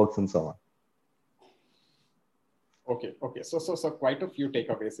designs and works and so on. Okay. So quite a few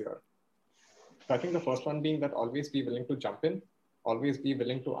takeaways here. So I think the first one being that always be willing to jump in, always be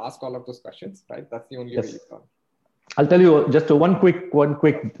willing to ask all of those questions, right? That's the only way you can. I'll tell you just one quick,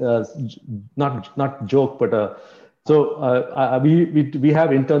 not joke, but we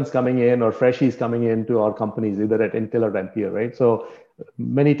have interns coming in or freshies coming into our companies, either at Intel or Ampere, right? So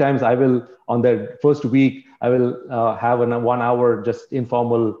many times I will, on their first week, I will have a 1 hour just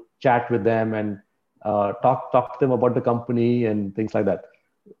informal chat with them and talk to them about the company and things like that.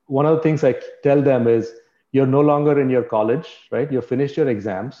 One of the things I tell them is you're no longer in your college, right? You've finished your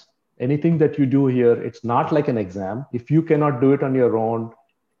exams. Anything that you do here, it's not like an exam. If you cannot do it on your own,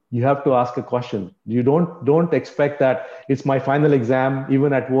 you have to ask a question. You don't expect that it's my final exam,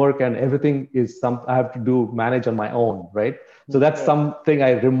 even at work, and everything is I have to manage on my own, right? So that's something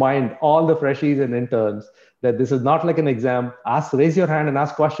I remind all the freshies and interns that this is not like an exam. Raise your hand and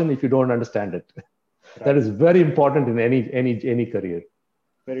ask question if you don't understand it. Right. That is very important in any career.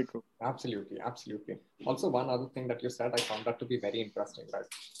 Very true. Absolutely. Also, one other thing that you said, I found that to be very interesting, right?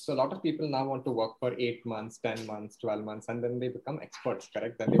 So a lot of people now want to work for 8 months, 10 months, 12 months, and then they become experts,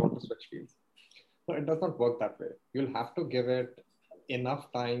 correct? Then they want to switch fields. So it does not work that way. You'll have to give it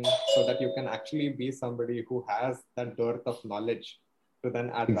enough time so that you can actually be somebody who has that dearth of knowledge to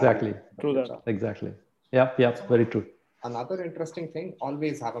then add exactly. True that. Exactly. Yep. Very true. Another interesting thing,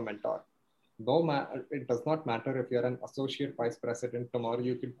 always have a mentor. It does not matter if you're an associate vice president. Tomorrow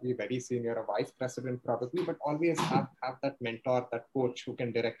you could be very senior, a vice president probably, but always have that mentor, that coach who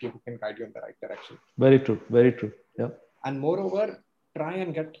can direct you, who can guide you in the right direction. Very true. Yeah. And moreover, try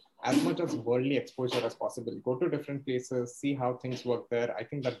and get as much as worldly exposure as possible. Go to different places, see how things work there. I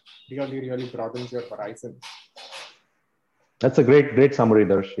think that really broadens your horizon. That's a great summary,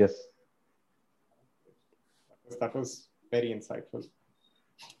 Darsh. Yes. That was very insightful.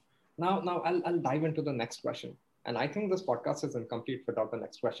 Now I'll dive into the next question. And I think this podcast is incomplete without the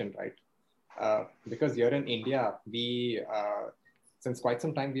next question, right? Because here in India, we, since quite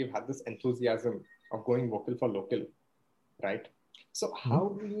some time, we've had this enthusiasm of going vocal for local, right? So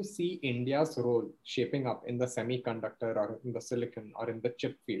how do you see India's role shaping up in the semiconductor or in the silicon or in the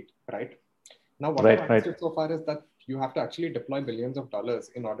chip field, right? Now, what I've understood so far is that you have to actually deploy billions of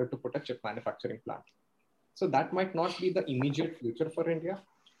dollars in order to put a chip manufacturing plant. So that might not be the immediate future for India.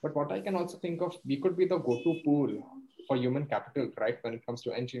 But what I can also think of, we could be the go-to pool for human capital, right? When it comes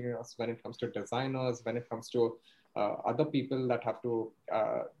to engineers, when it comes to designers, when it comes to other people that have to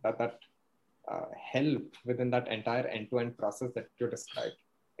help within that entire end-to-end process that you described,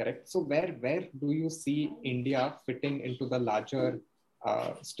 correct? So where do you see India fitting into the larger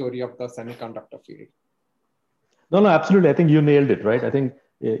story of the semiconductor field? No, absolutely. I think you nailed it, right? I think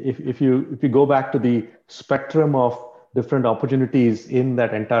if you go back to the spectrum of different opportunities in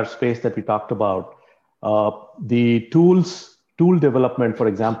that entire space that we talked about. The tool development, for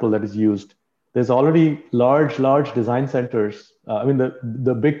example, that is used. There's already large design centers. I mean,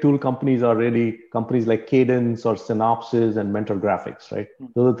 the big tool companies are really companies like Cadence or Synopsys and Mentor Graphics, right?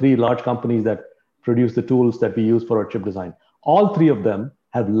 Those are three large companies that produce the tools that we use for our chip design. All three of them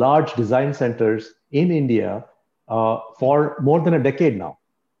have large design centers in India for more than a decade now.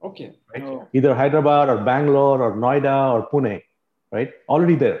 Okay. Right? Oh. Either Hyderabad or Bangalore or Noida or Pune, right?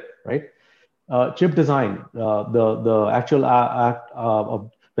 Already there, right? Chip design, the actual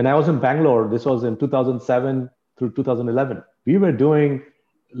when I was in Bangalore, this was in 2007 through 2011. We were doing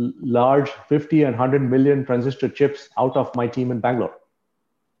large 50 and 100 million transistor chips out of my team in Bangalore,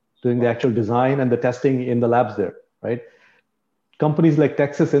 doing the actual design and the testing in the labs there, right? Companies like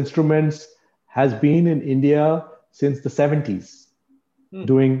Texas Instruments has been in India since the 70s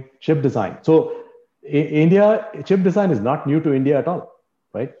doing chip design. So India, chip design is not new to India at all,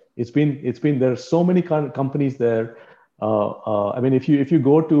 right? It's been there are so many companies there. I mean, if you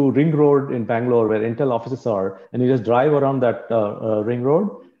go to Ring Road in Bangalore, where Intel offices are, and you just drive around that Ring Road,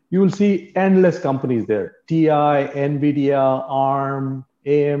 you will see endless companies there: TI, NVIDIA, ARM,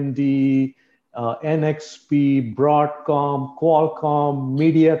 AMD, NXP, Broadcom, Qualcomm,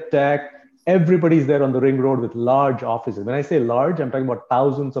 MediaTek. Everybody's there on the Ring Road with large offices. When I say large, I'm talking about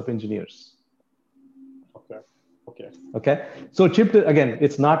thousands of engineers. Okay. So chip, again,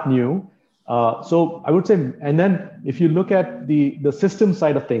 it's not new. So I would say, and then if you look at the system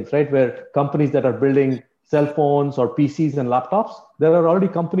side of things, right, where companies that are building cell phones or PCs and laptops, there are already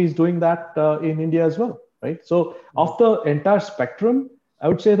companies doing that in India as well, right? So of the entire spectrum, I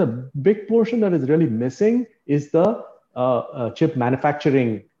would say the big portion that is really missing is the chip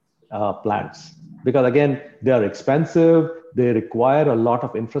manufacturing plants, because again, they are expensive, they require a lot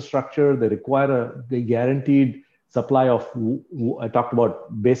of infrastructure, they require a guaranteed supply of, I talked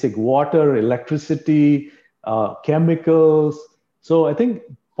about basic water, electricity, chemicals. So I think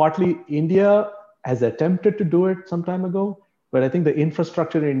partly India has attempted to do it some time ago, but I think the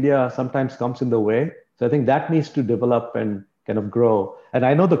infrastructure in India sometimes comes in the way. So I think that needs to develop and kind of grow. And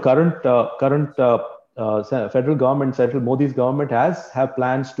I know the current federal government, Central Modi's government have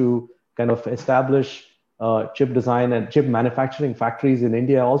plans to kind of establish chip design and chip manufacturing factories in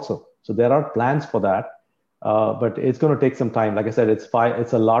India also. So there are plans for that. But it's going to take some time. Like I said,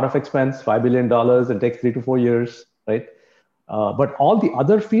 it's a lot of expense, $5 billion, and takes 3 to 4 years, right? But all the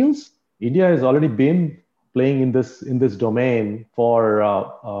other fields, India has already been playing in this domain for,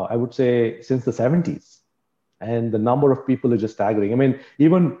 I would say, since the 70s. And the number of people is just staggering. I mean,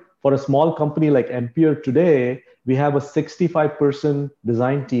 even for a small company like Ampere today, we have a 65-person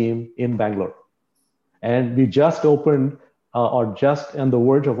design team in Bangalore. And we just opened, or just on the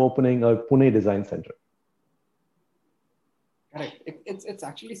verge of opening, a Pune design center. Correct. It's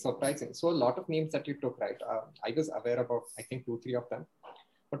actually surprising. So a lot of names that you took, right? I was aware about, I think, 2-3 of them.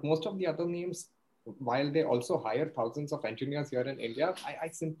 But most of the other names, while they also hire thousands of engineers here in India, I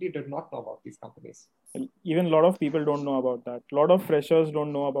simply did not know about these companies. Even a lot of people don't know about that. A lot of freshers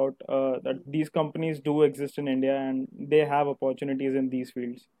don't know about that these companies do exist in India and they have opportunities in these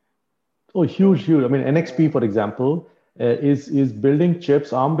fields. Oh, huge. I mean, NXP, for example, is building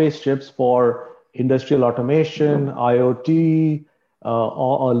chips, ARM-based chips for industrial automation, IoT, a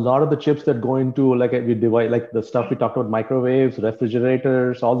lot of the chips that go into like the stuff we talked about, microwaves,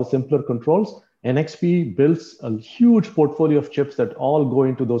 refrigerators, all the simpler controls. NXP builds a huge portfolio of chips that all go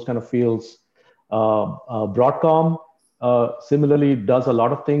into those kind of fields. Broadcom similarly does a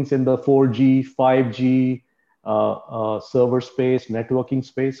lot of things in the 4G, 5G server space, networking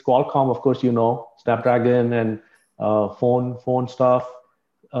space. Qualcomm, of course, Snapdragon and phone stuff.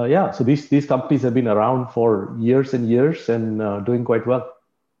 So these companies have been around for years and years and doing quite well.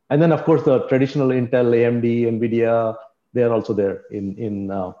 And then, of course, the traditional Intel, AMD, NVIDIA, they are also there in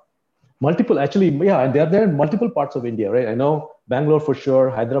multiple, actually, and they're there in multiple parts of India, right? I know Bangalore for sure,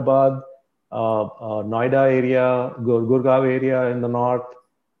 Hyderabad, Noida area, Gurgaon area in the north.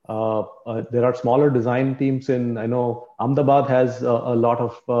 There are smaller design teams I know Ahmedabad has a lot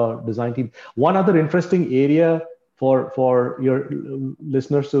of design teams. One other interesting area for your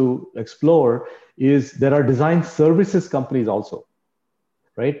listeners to explore is there are design services companies also,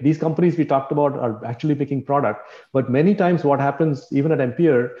 right? These companies we talked about are actually making product, but many times what happens even at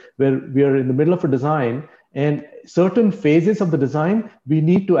Ampere, where we are in the middle of a design and certain phases of the design, we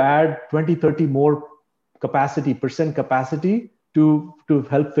need to add 20, 30 more percent capacity to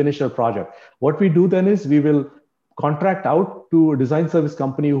help finish our project. What we do then is we will contract out to a design service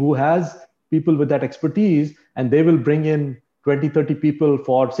company who has people with that expertise, and they will bring in 20, 30 people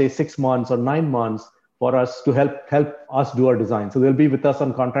for say 6 months or 9 months for us to help us do our design. So they'll be with us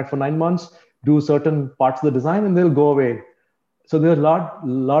on contract for 9 months, do certain parts of the design, and they'll go away. So there are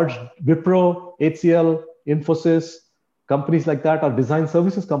large Wipro, HCL, Infosys, companies like that are design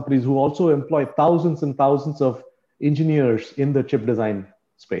services companies who also employ thousands and thousands of engineers in the chip design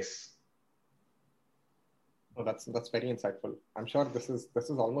space. Oh, that's very insightful. I'm sure this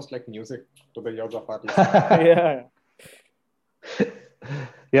is almost like music to the ears of our listeners. Yeah.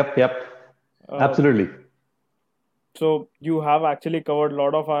 Yep. Absolutely. So you have actually covered a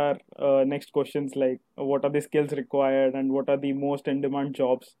lot of our next questions, like what are the skills required and what are the most in-demand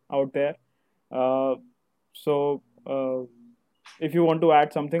jobs out there. So if you want to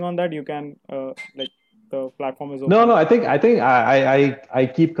add something on that, you can. Like the platform is open. No. I think I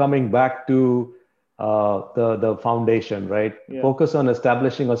keep coming back to the foundation, right? Yeah. Focus on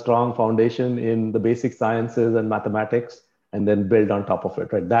establishing a strong foundation in the basic sciences and mathematics, and then build on top of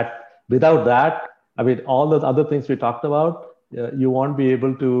it, right? Without that, I mean, all the other things we talked about, you won't be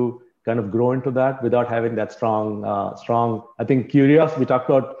able to kind of grow into that without having that strong. I think curious. We talked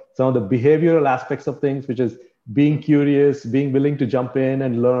about some of the behavioral aspects of things, which is being curious, being willing to jump in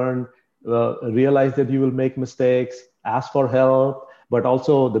and learn, realize that you will make mistakes, ask for help, but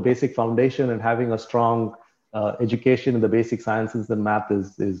also the basic foundation and having a strong education in the basic sciences and math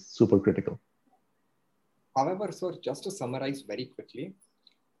is super critical. However, so just to summarize very quickly,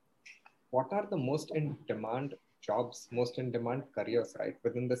 what are the most in demand jobs, most in demand careers, right,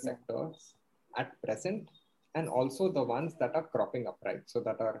 within the sector at present, and also the ones that are cropping up, right? So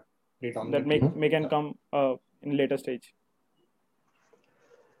that are predominantly that may can come in later stage.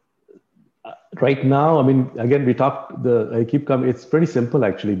 Right now, I mean, again, I keep coming. It's pretty simple,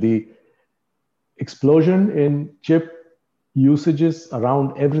 actually. The explosion in chip usages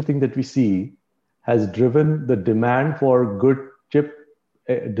around everything that we see has driven the demand for good chip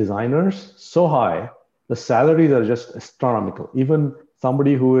designers so high. The salaries are just astronomical. Even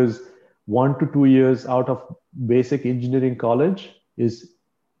somebody who is 1 to 2 years out of basic engineering college is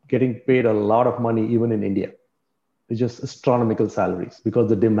getting paid a lot of money, even in India. It's just astronomical salaries because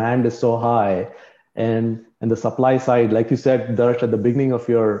the demand is so high, and the supply side, like you said, Darsh, at the beginning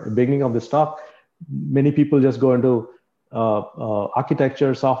of this talk, many people just go into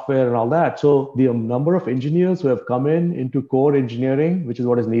architecture, software, and all that. So the number of engineers who have come into core engineering, which is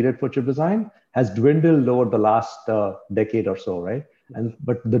what is needed for chip design, has dwindled over the last decade or so, right?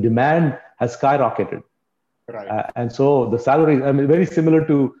 But the demand has skyrocketed. Right. And so the salaries, I mean, very similar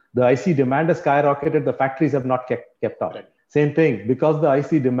to the IC demand has skyrocketed, the factories have not kept up. Right. Same thing, because the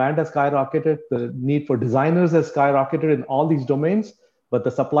IC demand has skyrocketed, the need for designers has skyrocketed in all these domains, but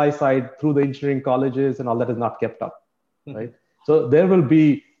the supply side through the engineering colleges and all that has not kept up, right? So there will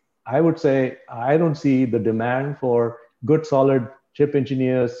be, I would say, I don't see the demand for good, solid chip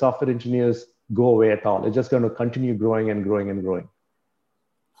engineers, software engineers go away at all. It's just going to continue growing and growing and growing.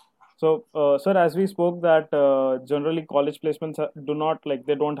 So, sir, as we spoke that generally college placements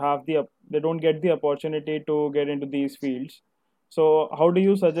they don't get the opportunity to get into these fields. So, how do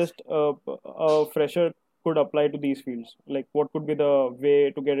you suggest a fresher could apply to these fields? Like, what could be the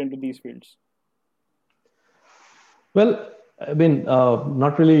way to get into these fields? Well, I mean,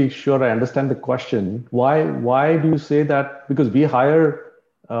 not really sure I understand the question. Why do you say that? Because we hire,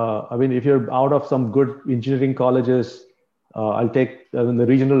 I mean, if you're out of some good engineering colleges, I'll take the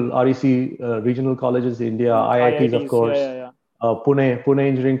regional REC, regional colleges in India, IITs, of course. Yeah. Pune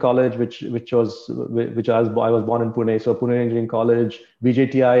Engineering College, which I was born in Pune, so Pune Engineering College,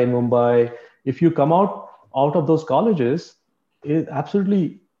 VJTI in Mumbai. If you come out of those colleges, it's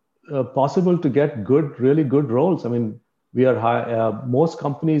absolutely possible to get really good roles. I mean, we are most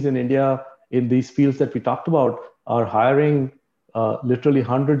companies in India in these fields that we talked about are hiring literally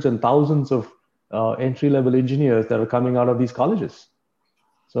hundreds and thousands of entry-level engineers that are coming out of these colleges.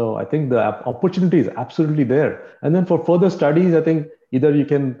 So I think the opportunity is absolutely there. And then for further studies, I think either you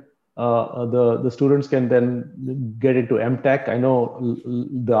can, the students can then get into MTech. I know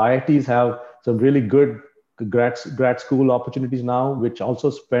the IITs have some really good grad school opportunities now, which also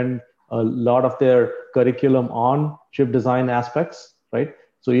spend a lot of their curriculum on chip design aspects, right?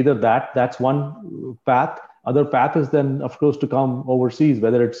 So either that's one path. Other path is then, of course, to come overseas,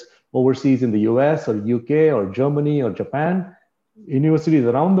 whether it's overseas in the US or UK or Germany or Japan. Universities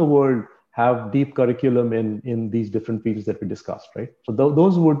around the world have deep curriculum in these different fields that we discussed, right? So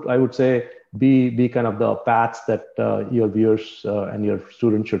those would, I would say, be kind of the paths that your viewers and your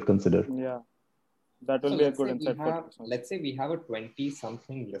students should consider. Yeah, that will be a good insight. Let's say we have a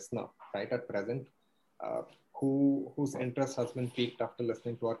 20-something listener, right, at present, whose interest has been piqued after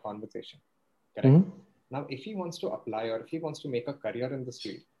listening to our conversation, correct? Mm-hmm. Now, if he wants to apply or if he wants to make a career in this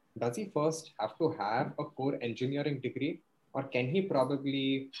field, does he first have to have a core engineering degree, or can he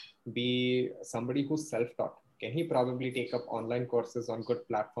probably be somebody who's self-taught? Can he probably take up online courses on good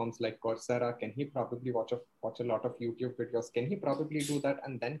platforms like Coursera? Can he probably watch a lot of YouTube videos? Can he probably do that,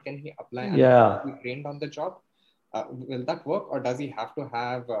 and then can he apply and be trained on the job? Will that work, or does he have to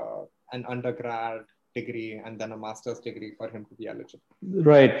have an undergrad degree and then a master's degree for him to be eligible?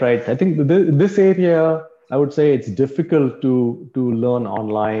 Right. I think this area, I would say it's difficult to learn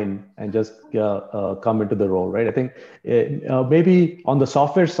online and just come into the role, right? I think maybe on the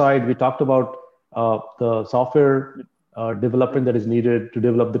software side, we talked about the software development that is needed to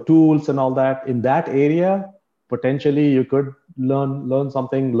develop the tools and all that. In that area, potentially you could learn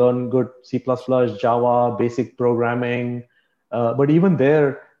something, learn good C++, Java, basic programming. But even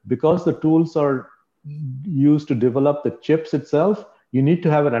there, because the tools are used to develop the chips itself, you need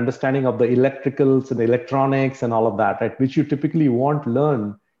to have an understanding of the electricals and the electronics and all of that, right? Which you typically won't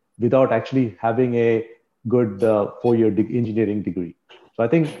learn without actually having a good 4-year engineering degree. So I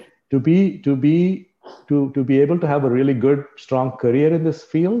think to be able to have a really good, strong career in this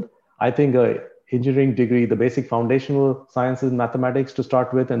field, I think a engineering degree, the basic foundational sciences and mathematics to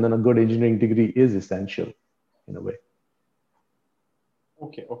start with, and then a good engineering degree is essential in a way.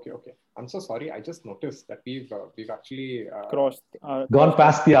 Okay. I'm so sorry. I just noticed that we've actually gone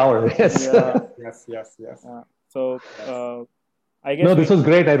past the hour. Yes. Yes. So I guess. No, this was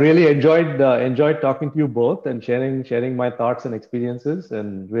great. I really enjoyed talking to you both and sharing my thoughts and experiences,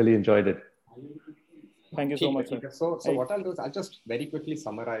 and really enjoyed it. Thank you so much, sir. So what I'll do is I'll just very quickly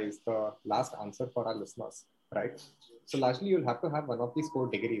summarize the last answer for our listeners, right? So largely you'll have to have one of these core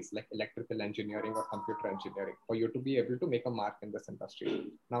degrees like electrical engineering or computer engineering for you to be able to make a mark in this industry.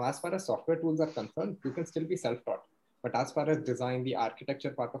 Now, as far as software tools are concerned, you can still be self-taught. But as far as design, the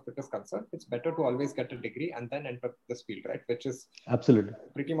architecture part of it is concerned, it's better to always get a degree and then enter this field, right? Which is absolutely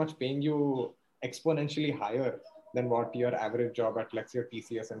pretty much paying you exponentially higher than what your average job at, let's say,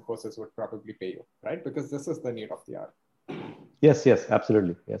 TCS and Infosys would probably pay you, right? Because this is the need of the hour. Yes,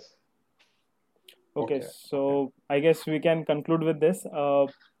 absolutely. Yes. Okay, so I guess we can conclude with this.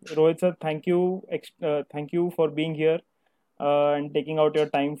 Rohit sir, thank you for being here and taking out your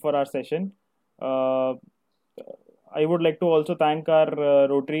time for our session. I would like to also thank our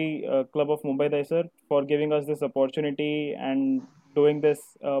Rotary Club of Mumbai Daisar for giving us this opportunity and doing this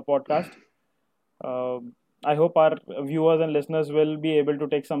podcast. I hope our viewers and listeners will be able to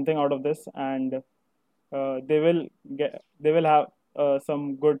take something out of this, and they will have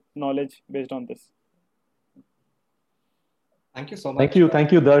some good knowledge based on this. Thank you so much.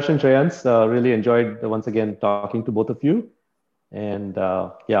 Thank you, Darsh and Shreyans. Really enjoyed once again talking to both of you, and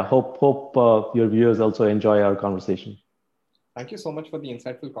hope your viewers also enjoy our conversation. Thank you so much for the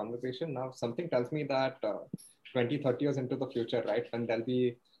insightful conversation. Now, something tells me that 20, 30 years into the future, right, when there'll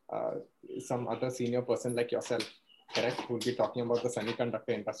be some other senior person like yourself, correct, who'll be talking about the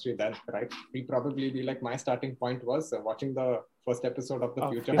semiconductor industry then, right? We'll probably be like, my starting point was watching the first episode of the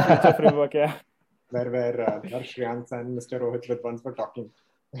Future Framework, yeah. where Darsh, Shreyans and Mr. Rohit Vidwans were talking.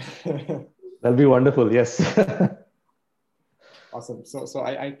 That'll be wonderful, yes. Awesome. So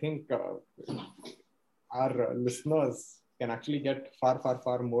I think our listeners can actually get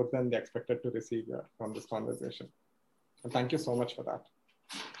far more than they expected to receive from this conversation. And thank you so much for that.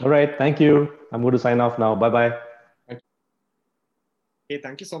 All right. Thank you. I'm going to sign off now. Bye-bye. Hey,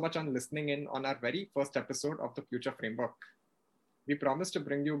 thank you so much on listening in on our very first episode of the Future Framework. We promise to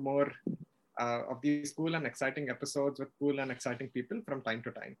bring you more of these cool and exciting episodes with cool and exciting people from time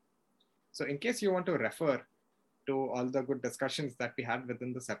to time. So in case you want to refer to all the good discussions that we had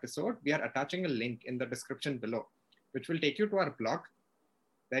within this episode, we are attaching a link in the description below, which will take you to our blog,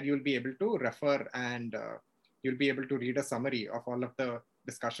 where you'll be able to refer and you'll be able to read a summary of all of the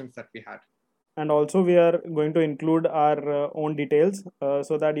discussions that we had. And also we are going to include our own details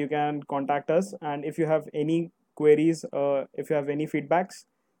so that you can contact us. And if you have any queries, if you have any feedbacks,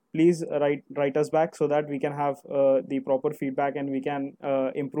 please write us back so that we can have the proper feedback and we can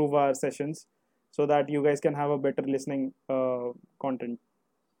improve our sessions so that you guys can have a better listening content.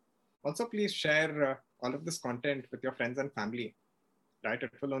 Also, please share all of this content with your friends and family, right?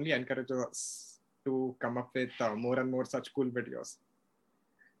 It will only encourage us to come up with more and more such cool videos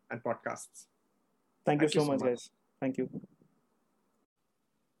and podcasts. Thank you so much, guys. Thank you.